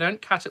off. But I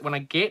don't cut it when I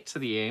get to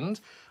the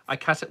end. I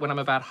cut it when I'm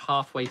about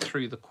halfway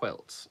through the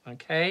quilt,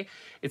 okay?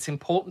 It's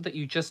important that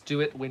you just do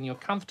it when you're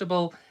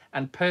comfortable.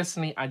 And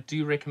personally, I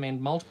do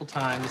recommend multiple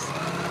times,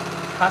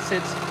 cut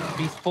it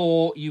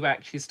before you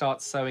actually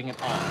start sewing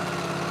it on.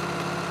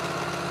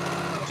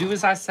 Do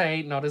as I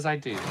say, not as I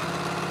do.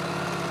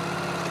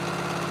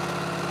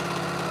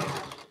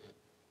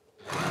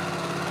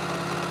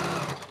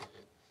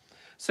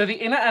 So the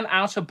inner and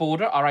outer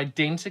border are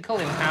identical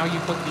in how you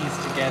put these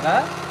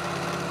together.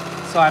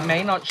 So I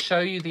may not show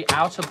you the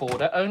outer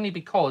border only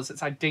because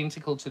it's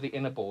identical to the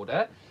inner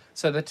border.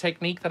 So the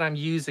technique that I'm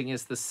using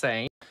is the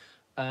same.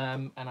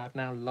 And I've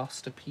now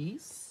lost a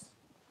piece.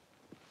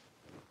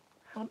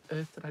 How on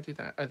earth did I do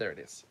that? Oh, there it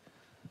is.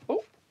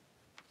 Oh.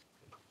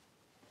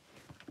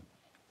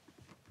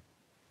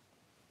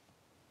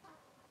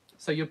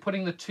 So you're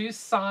putting the 2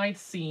 side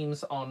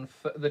seams on,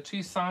 the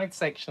 2 side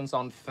sections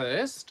on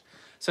first.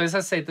 So as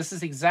I said, this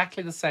is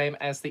exactly the same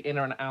as the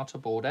inner and outer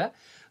border.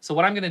 So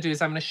what I'm going to do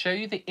is I'm going to show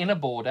you the inner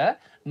border,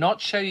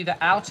 not show you the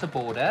outer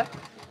border.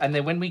 And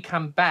then when we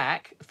come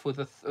back for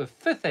the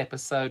 5th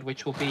episode,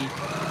 which will be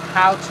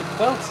how to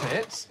quilt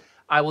it,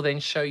 I will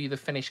then show you the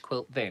finished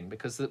quilt then,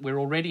 because we're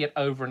already at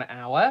over an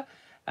hour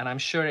and I'm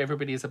sure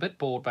everybody is a bit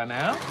bored by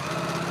now.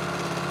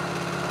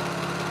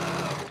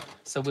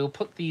 So we'll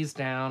put these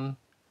down.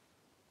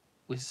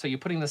 So you're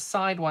putting the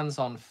side ones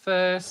on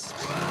first.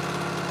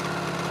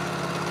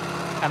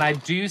 And I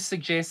do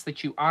suggest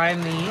that you iron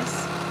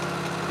these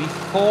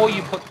before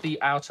you put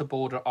the outer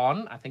border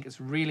on. I think it's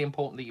really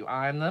important that you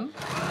iron them.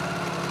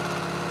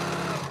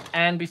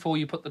 And before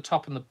you put the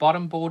top and the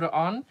bottom border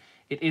on,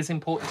 it is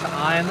important to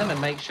iron them and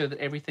make sure that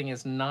everything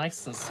is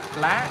nice and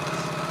flat.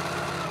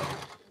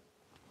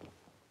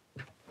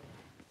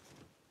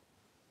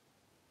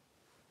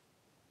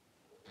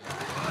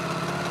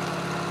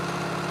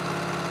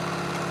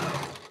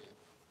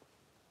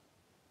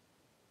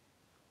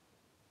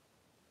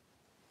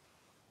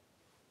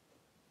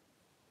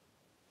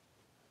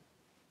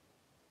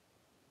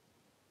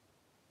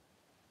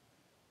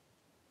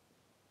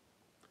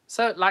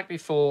 So like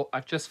before,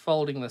 I'm just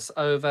folding this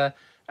over.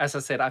 As I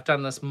said, I've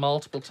done this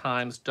multiple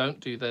times.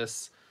 Don't do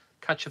this.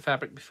 Cut your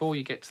fabric before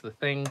you get to the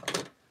thing.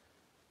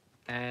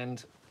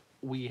 And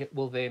we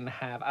will then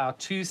have our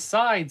 2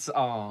 sides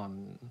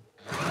on.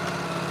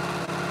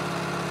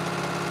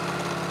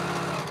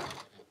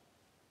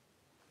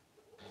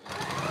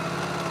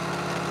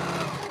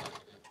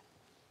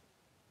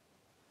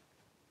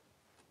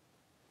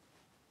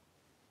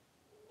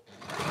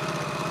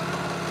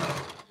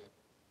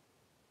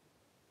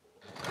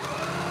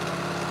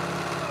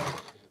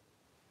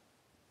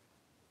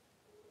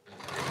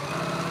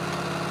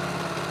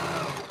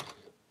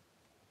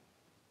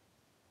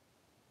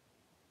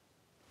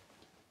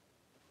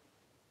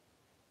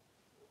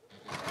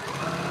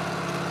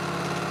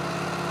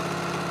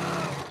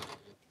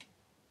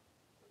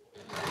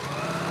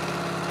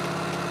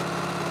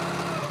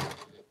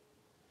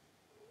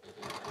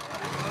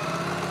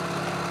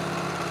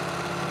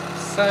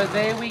 So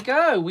there we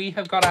go. We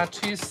have got our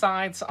two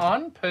sides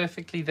on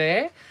perfectly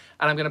there.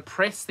 And I'm going to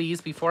press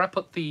these before I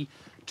put the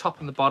top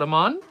and the bottom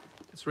on.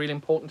 It's really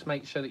important to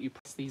make sure that you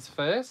press these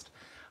first.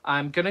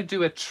 I'm going to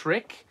do a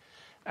trick,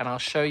 and I'll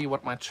show you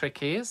what my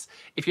trick is.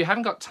 If you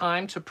haven't got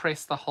time to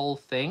press the whole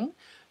thing,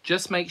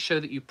 just make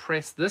sure that you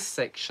press this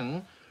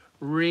section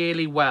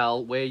really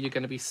well where you're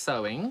going to be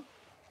sewing.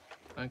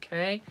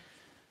 Okay,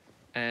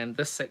 and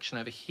this section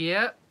over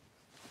here,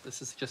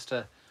 this is just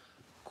a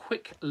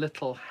quick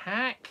little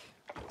hack.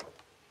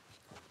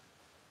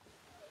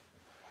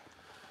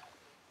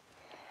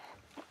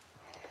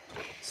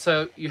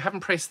 So you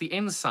haven't pressed the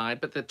inside,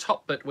 but the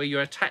top bit where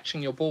you're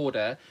attaching your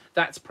border,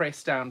 that's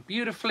pressed down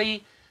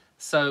beautifully.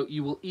 So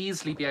you will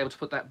easily be able to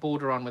put that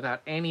border on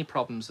without any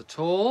problems at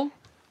all.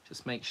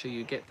 Just make sure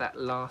you get that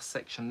last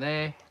section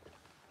there.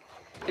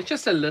 It's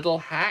just a little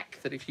hack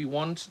that if you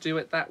want to do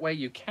it that way,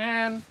 you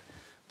can.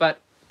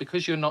 But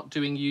because you're not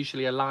doing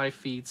usually a live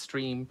feed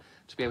stream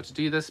to be able to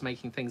do this,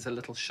 making things a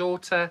little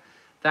shorter,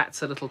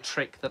 that's a little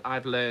trick that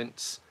I've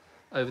learnt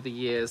over the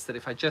years, that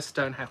if I just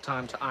don't have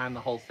time to iron the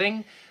whole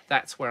thing,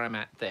 that's where I'm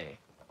at there.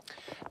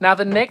 Now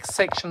the next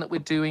section that we're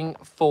doing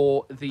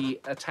for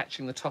the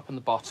attaching the top and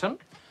the bottom,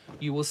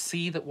 you will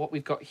see that what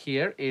we've got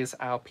here is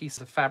our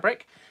piece of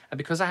fabric, and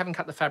because I haven't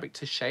cut the fabric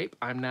to shape,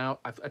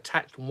 I've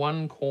attached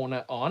one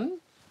corner on,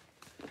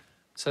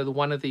 so the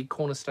one of the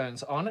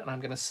cornerstones on, and I'm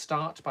going to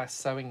start by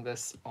sewing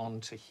this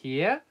onto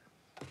here.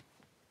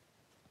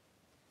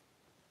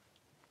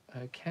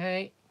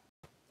 Okay.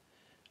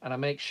 And I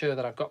make sure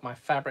that I've got my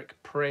fabric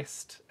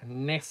pressed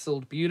and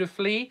nestled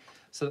beautifully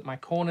so that my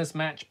corners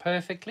match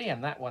perfectly,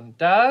 and that one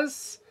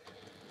does.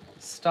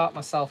 Start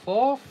myself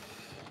off.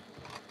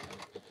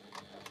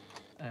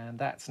 And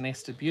that's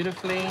nested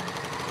beautifully.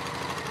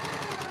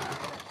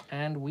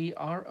 And we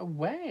are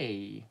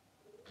away.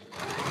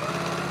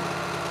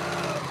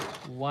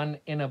 One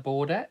inner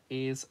border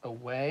is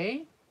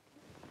away.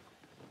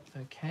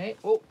 Okay.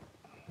 Oh.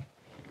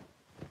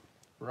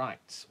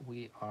 Right,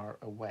 we are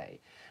away.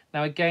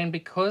 Now again,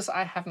 because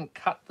I haven't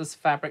cut this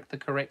fabric the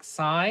correct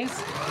size,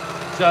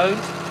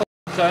 don't pull,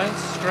 don't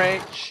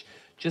stretch.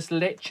 Just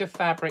let your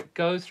fabric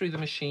go through the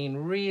machine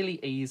really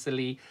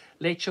easily.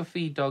 Let your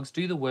feed dogs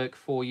do the work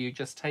for you.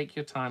 Just take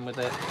your time with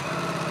it.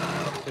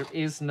 There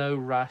is no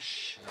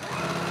rush.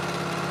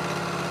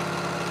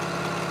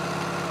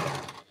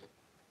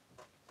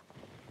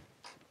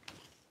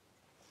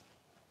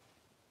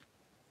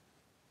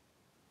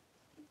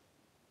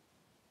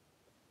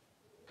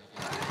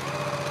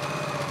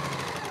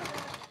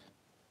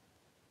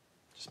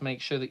 Make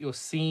sure that your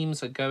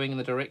seams are going in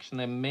the direction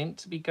they're meant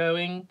to be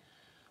going.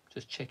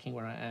 Just checking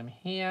where I am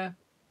here.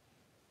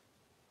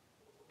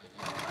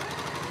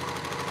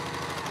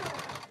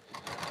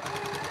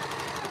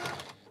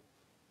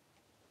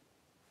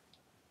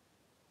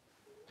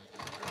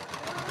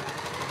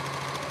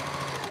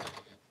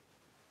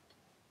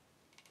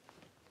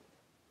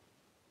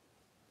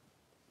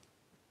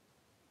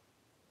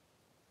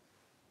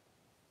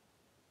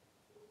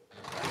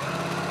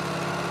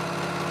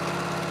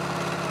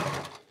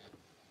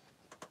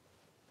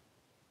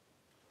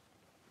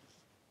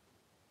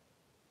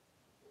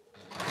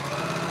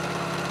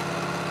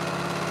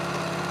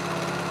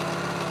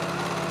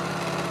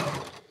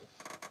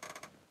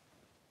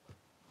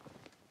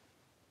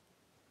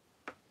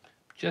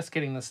 Just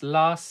getting this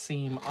last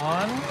seam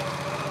on.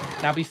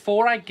 Now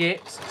before I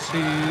get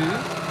to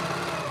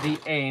the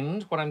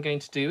end, what I'm going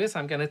to do is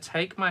I'm going to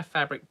take my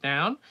fabric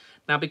down.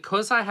 Now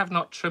because I have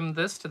not trimmed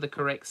this to the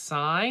correct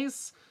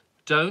size,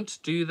 don't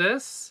do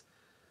this.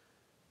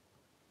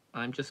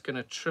 I'm just going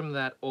to trim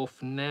that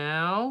off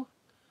now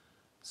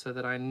so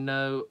that I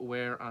know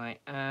where I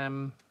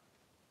am.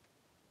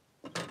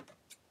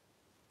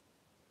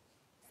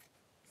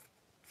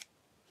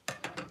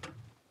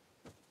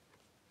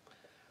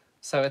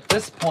 So at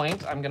this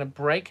point, I'm going to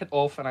break it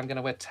off and I'm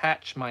going to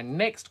attach my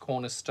next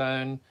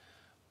cornerstone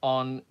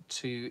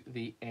onto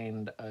the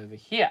end over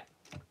here.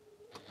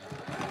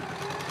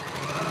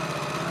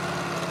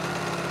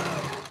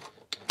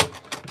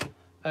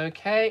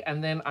 Okay,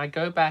 and then I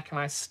go back and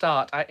I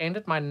start. I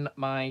ended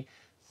my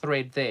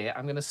thread there.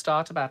 I'm going to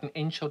start about 1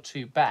 inch or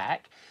 2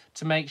 back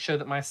to make sure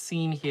that my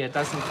seam here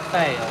doesn't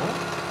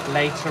fail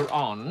later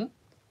on.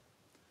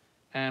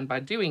 And by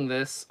doing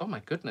this, oh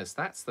my goodness,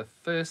 that's the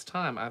first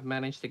time I've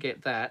managed to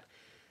get that.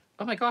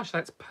 Oh my gosh,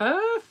 that's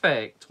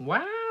perfect.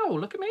 Wow,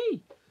 look at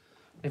me.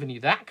 Never knew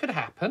that could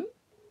happen.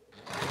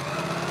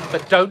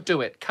 But don't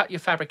do it. Cut your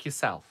fabric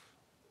yourself.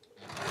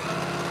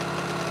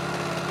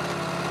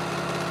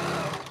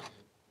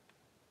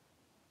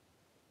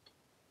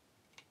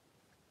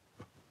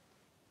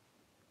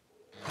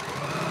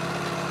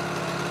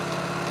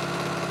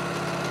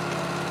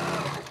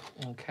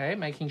 Okay,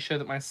 making sure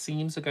that my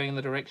seams are going in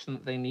the direction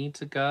that they need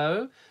to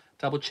go.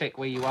 Double check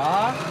where you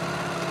are.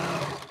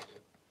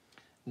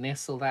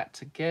 Nestle that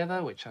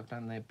together, which I've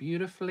done there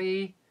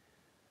beautifully.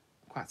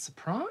 I'm quite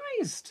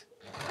surprised.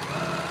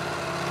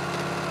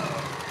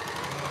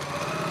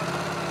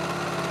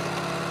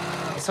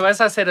 So as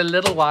I said a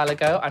little while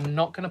ago, I'm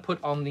not going to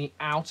put on the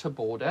outer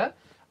border.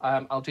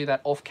 I'll do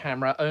that off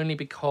camera only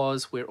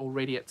because we're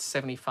already at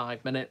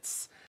 75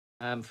 minutes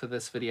for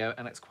this video,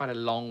 and it's quite a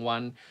long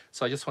one.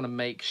 So I just want to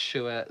make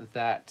sure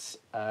that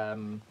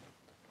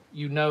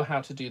you know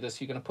how to do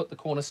this. You're going to put the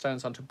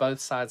cornerstones onto both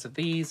sides of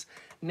these,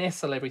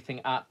 nestle everything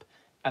up,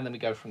 and then we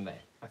go from there.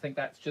 I think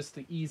that's just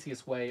the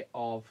easiest way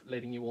of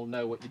letting you all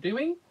know what you're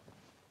doing.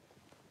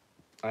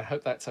 I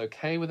hope that's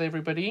okay with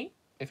everybody.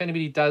 If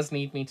anybody does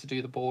need me to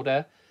do the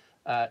border,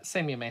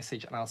 send me a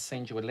message and I'll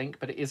send you a link,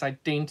 but it is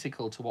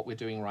identical to what we're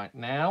doing right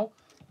now.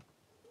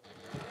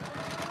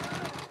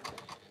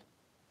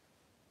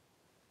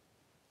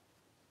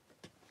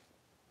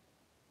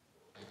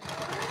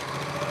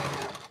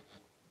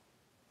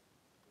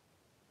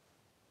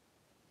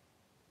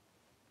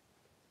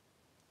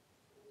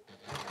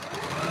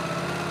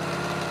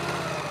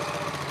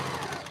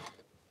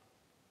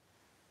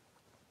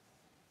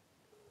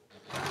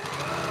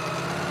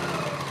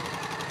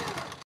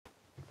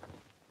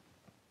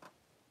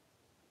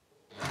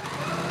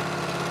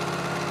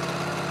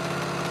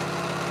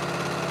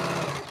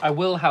 I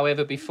will,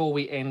 however, before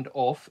we end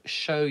off,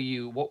 show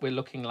you what we're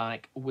looking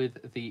like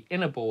with the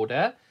inner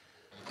border.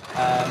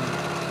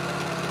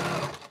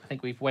 I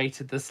think we've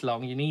waited this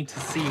long. You need to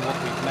see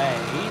what we've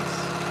made.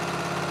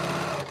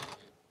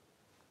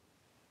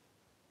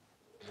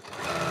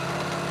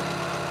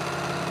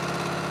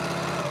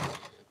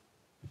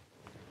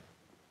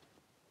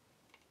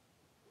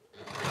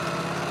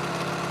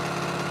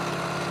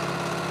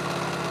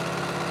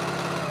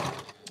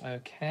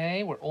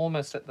 Okay, we're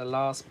almost at the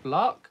last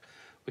block,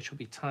 which will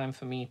be time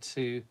for me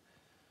to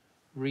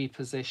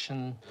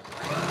reposition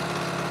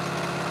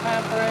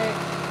fabric.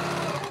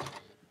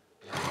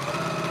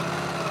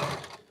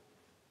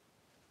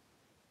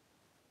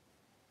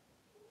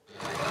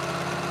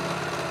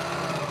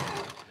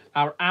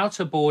 Our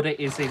outer border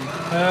is in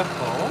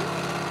purple,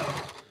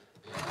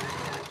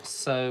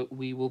 so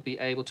we will be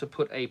able to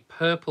put a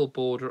purple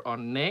border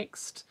on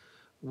next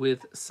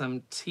with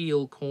some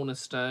teal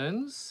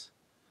cornerstones.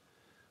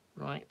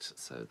 Right,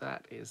 so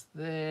that is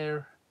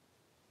there.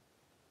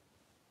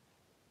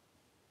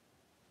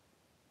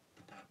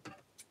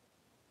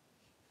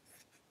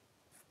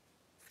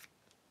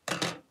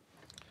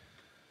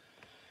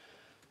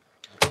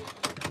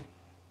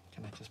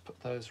 Can I just put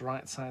those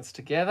right sides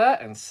together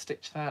and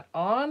stitch that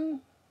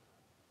on?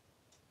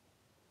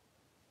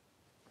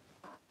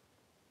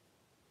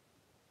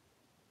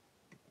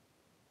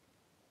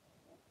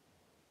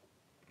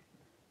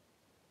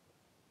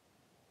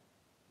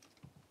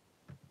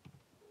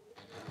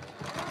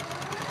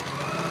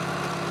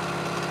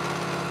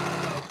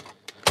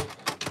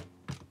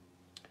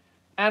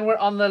 And we're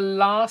on the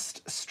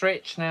last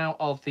stretch now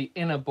of the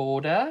inner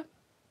border.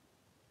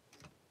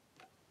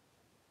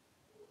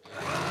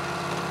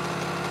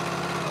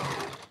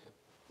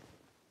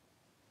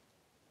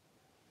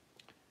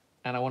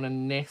 And I want to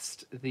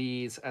nest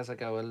these as I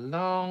go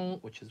along,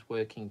 which is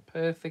working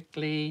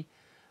perfectly.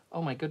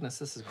 Oh my goodness,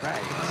 this is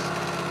great.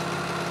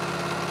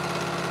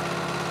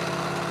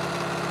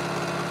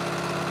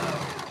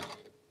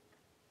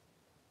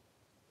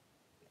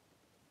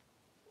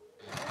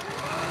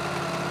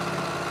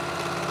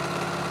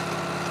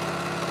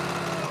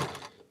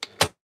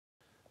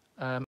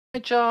 Hi,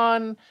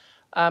 John.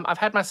 I've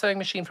had my sewing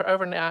machine for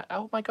over an hour.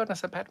 Oh my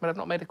goodness, but I've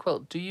not made a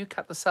quilt. Do you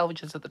cut the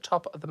selvages at the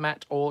top of the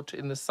mat or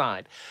in the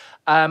side?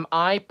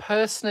 I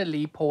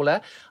personally,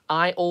 Paula,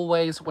 I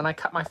always, when I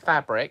cut my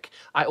fabric,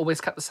 I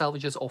always cut the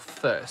selvages off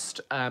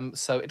first.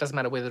 So it doesn't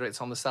matter whether it's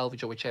on the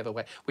selvage or whichever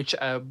way,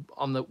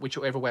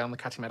 whichever way on the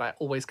cutting mat, I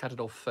always cut it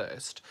off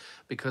first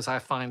because I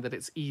find that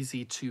it's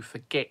easy to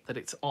forget that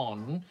it's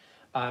on.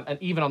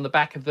 And even on the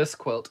back of this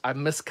quilt, I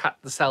miscut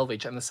the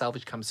selvage and the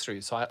selvage comes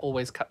through. So I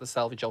always cut the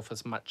selvage off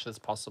as much as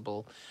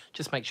possible.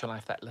 Just makes your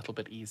life that little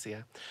bit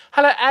easier.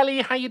 Hello,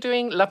 Ali. How you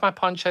doing? Love my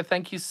poncho.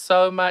 Thank you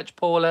so much,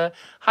 Paula.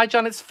 Hi,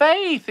 John. It's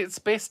Faith. It's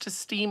best to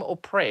steam or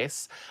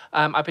press.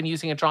 I've been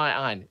using a dry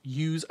iron.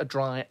 Use a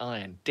dry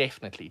iron.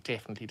 Definitely,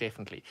 definitely,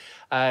 definitely.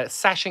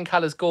 Sashing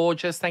colours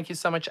gorgeous. Thank you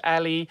so much,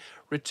 Ali.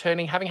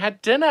 Returning, having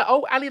had dinner.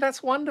 Oh, Ali,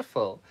 that's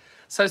wonderful.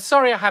 So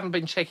sorry I haven't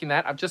been checking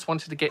that. I've just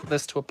wanted to get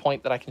this to a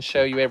point that I can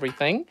show you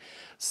everything.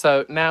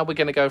 So now we're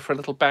going to go for a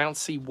little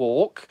bouncy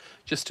walk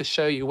just to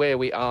show you where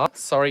we are.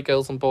 Sorry,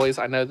 girls and boys.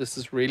 I know this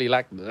is really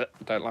like,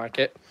 don't like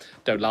it,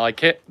 don't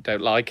like it,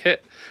 don't like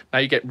it. Now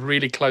you get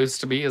really close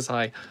to me as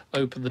I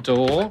open the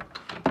door.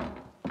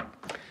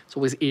 It's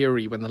always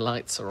eerie when the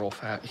lights are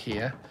off out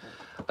here.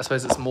 I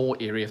suppose it's more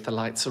eerie if the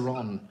lights are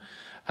on.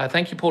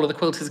 Thank you, Paula. The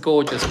quilt is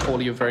gorgeous.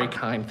 Paula, you're very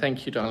kind.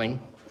 Thank you, darling.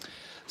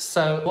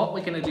 So what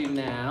we're going to do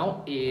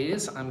now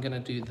is I'm going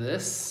to do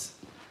this,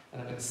 and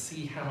I'm going to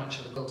see how much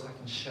of the quilt I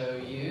can show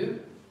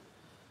you.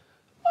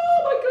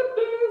 Oh my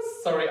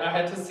goodness! Sorry, I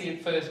had to see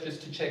it first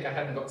just to check I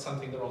hadn't got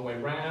something the wrong way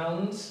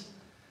round.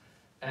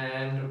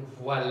 And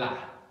voila.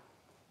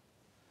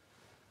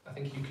 I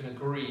think you can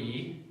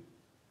agree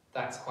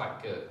that's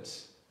quite good.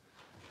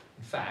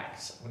 In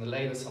fact, I'm going to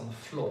lay this on the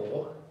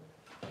floor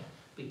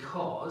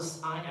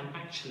because I am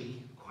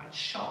actually quite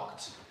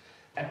shocked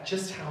at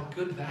just how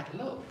good that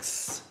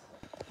looks.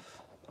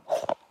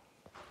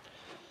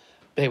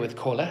 Bear with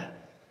caller.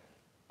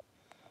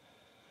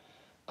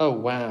 Oh,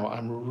 wow,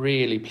 I'm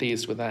really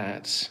pleased with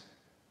that.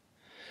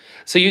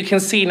 So you can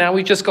see now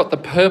we've just got the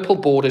purple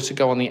border to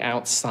go on the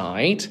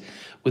outside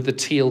with the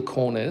teal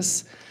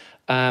corners.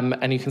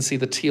 And you can see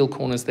the teal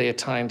corners there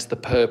tying to the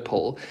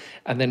purple.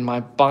 And then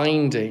my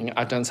binding,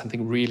 I've done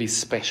something really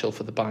special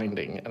for the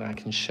binding, and I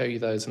can show you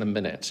those in a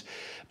minute.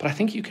 But I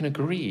think you can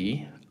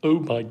agree, oh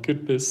my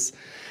goodness.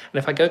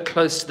 And if I go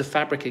close to the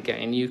fabric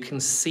again, you can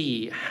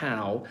see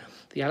how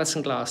the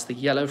Alison Glass, the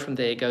yellow from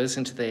there goes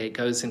into there,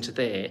 goes into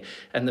there,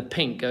 and the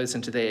pink goes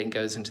into there and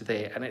goes into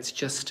there. And it's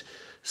just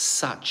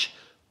such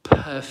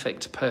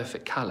perfect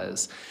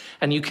colours.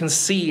 And you can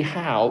see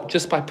how,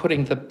 just by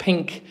putting the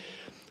pink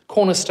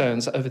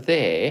cornerstones over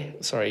there,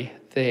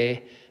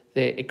 there,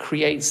 it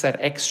creates that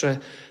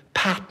extra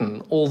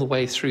pattern all the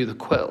way through the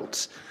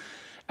quilt.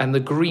 And the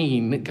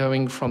green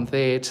going from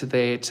there to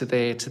there to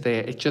there to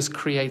there, it just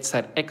creates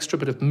that extra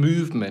bit of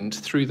movement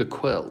through the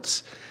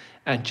quilt.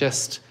 And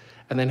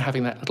then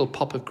having that little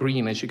pop of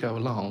green as you go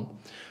along.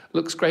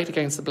 Looks great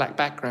against the black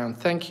background.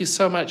 Thank you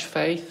so much,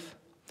 Faith.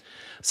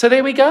 So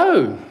there we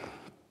go.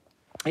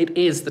 It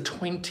is the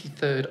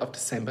 23rd of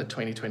December,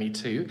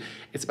 2022.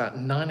 It's about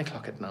 9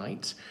 o'clock at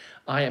night.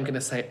 I am going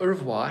to say au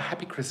revoir,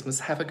 happy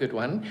Christmas, have a good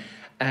one.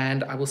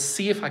 And I will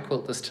see if I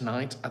quilt this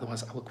tonight.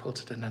 Otherwise, I will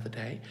quilt it another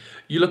day.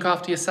 You look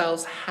after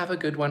yourselves. Have a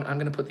good one. I'm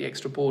going to put the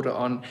extra border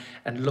on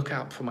and look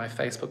out for my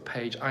Facebook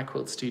page,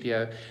 iQuilt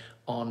Studio.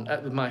 On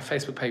my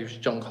Facebook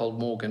page, John Cole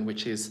Morgan,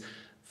 which is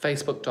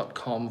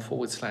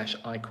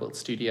facebook.com/iQuilt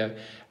Studio.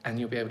 And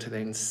you'll be able to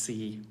then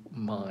see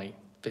my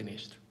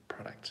finished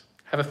product.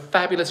 Have a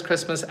fabulous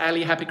Christmas.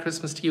 Ali, happy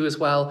Christmas to you as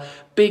well.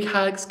 Big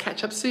hugs.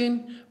 Catch up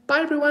soon. Bye,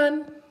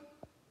 everyone.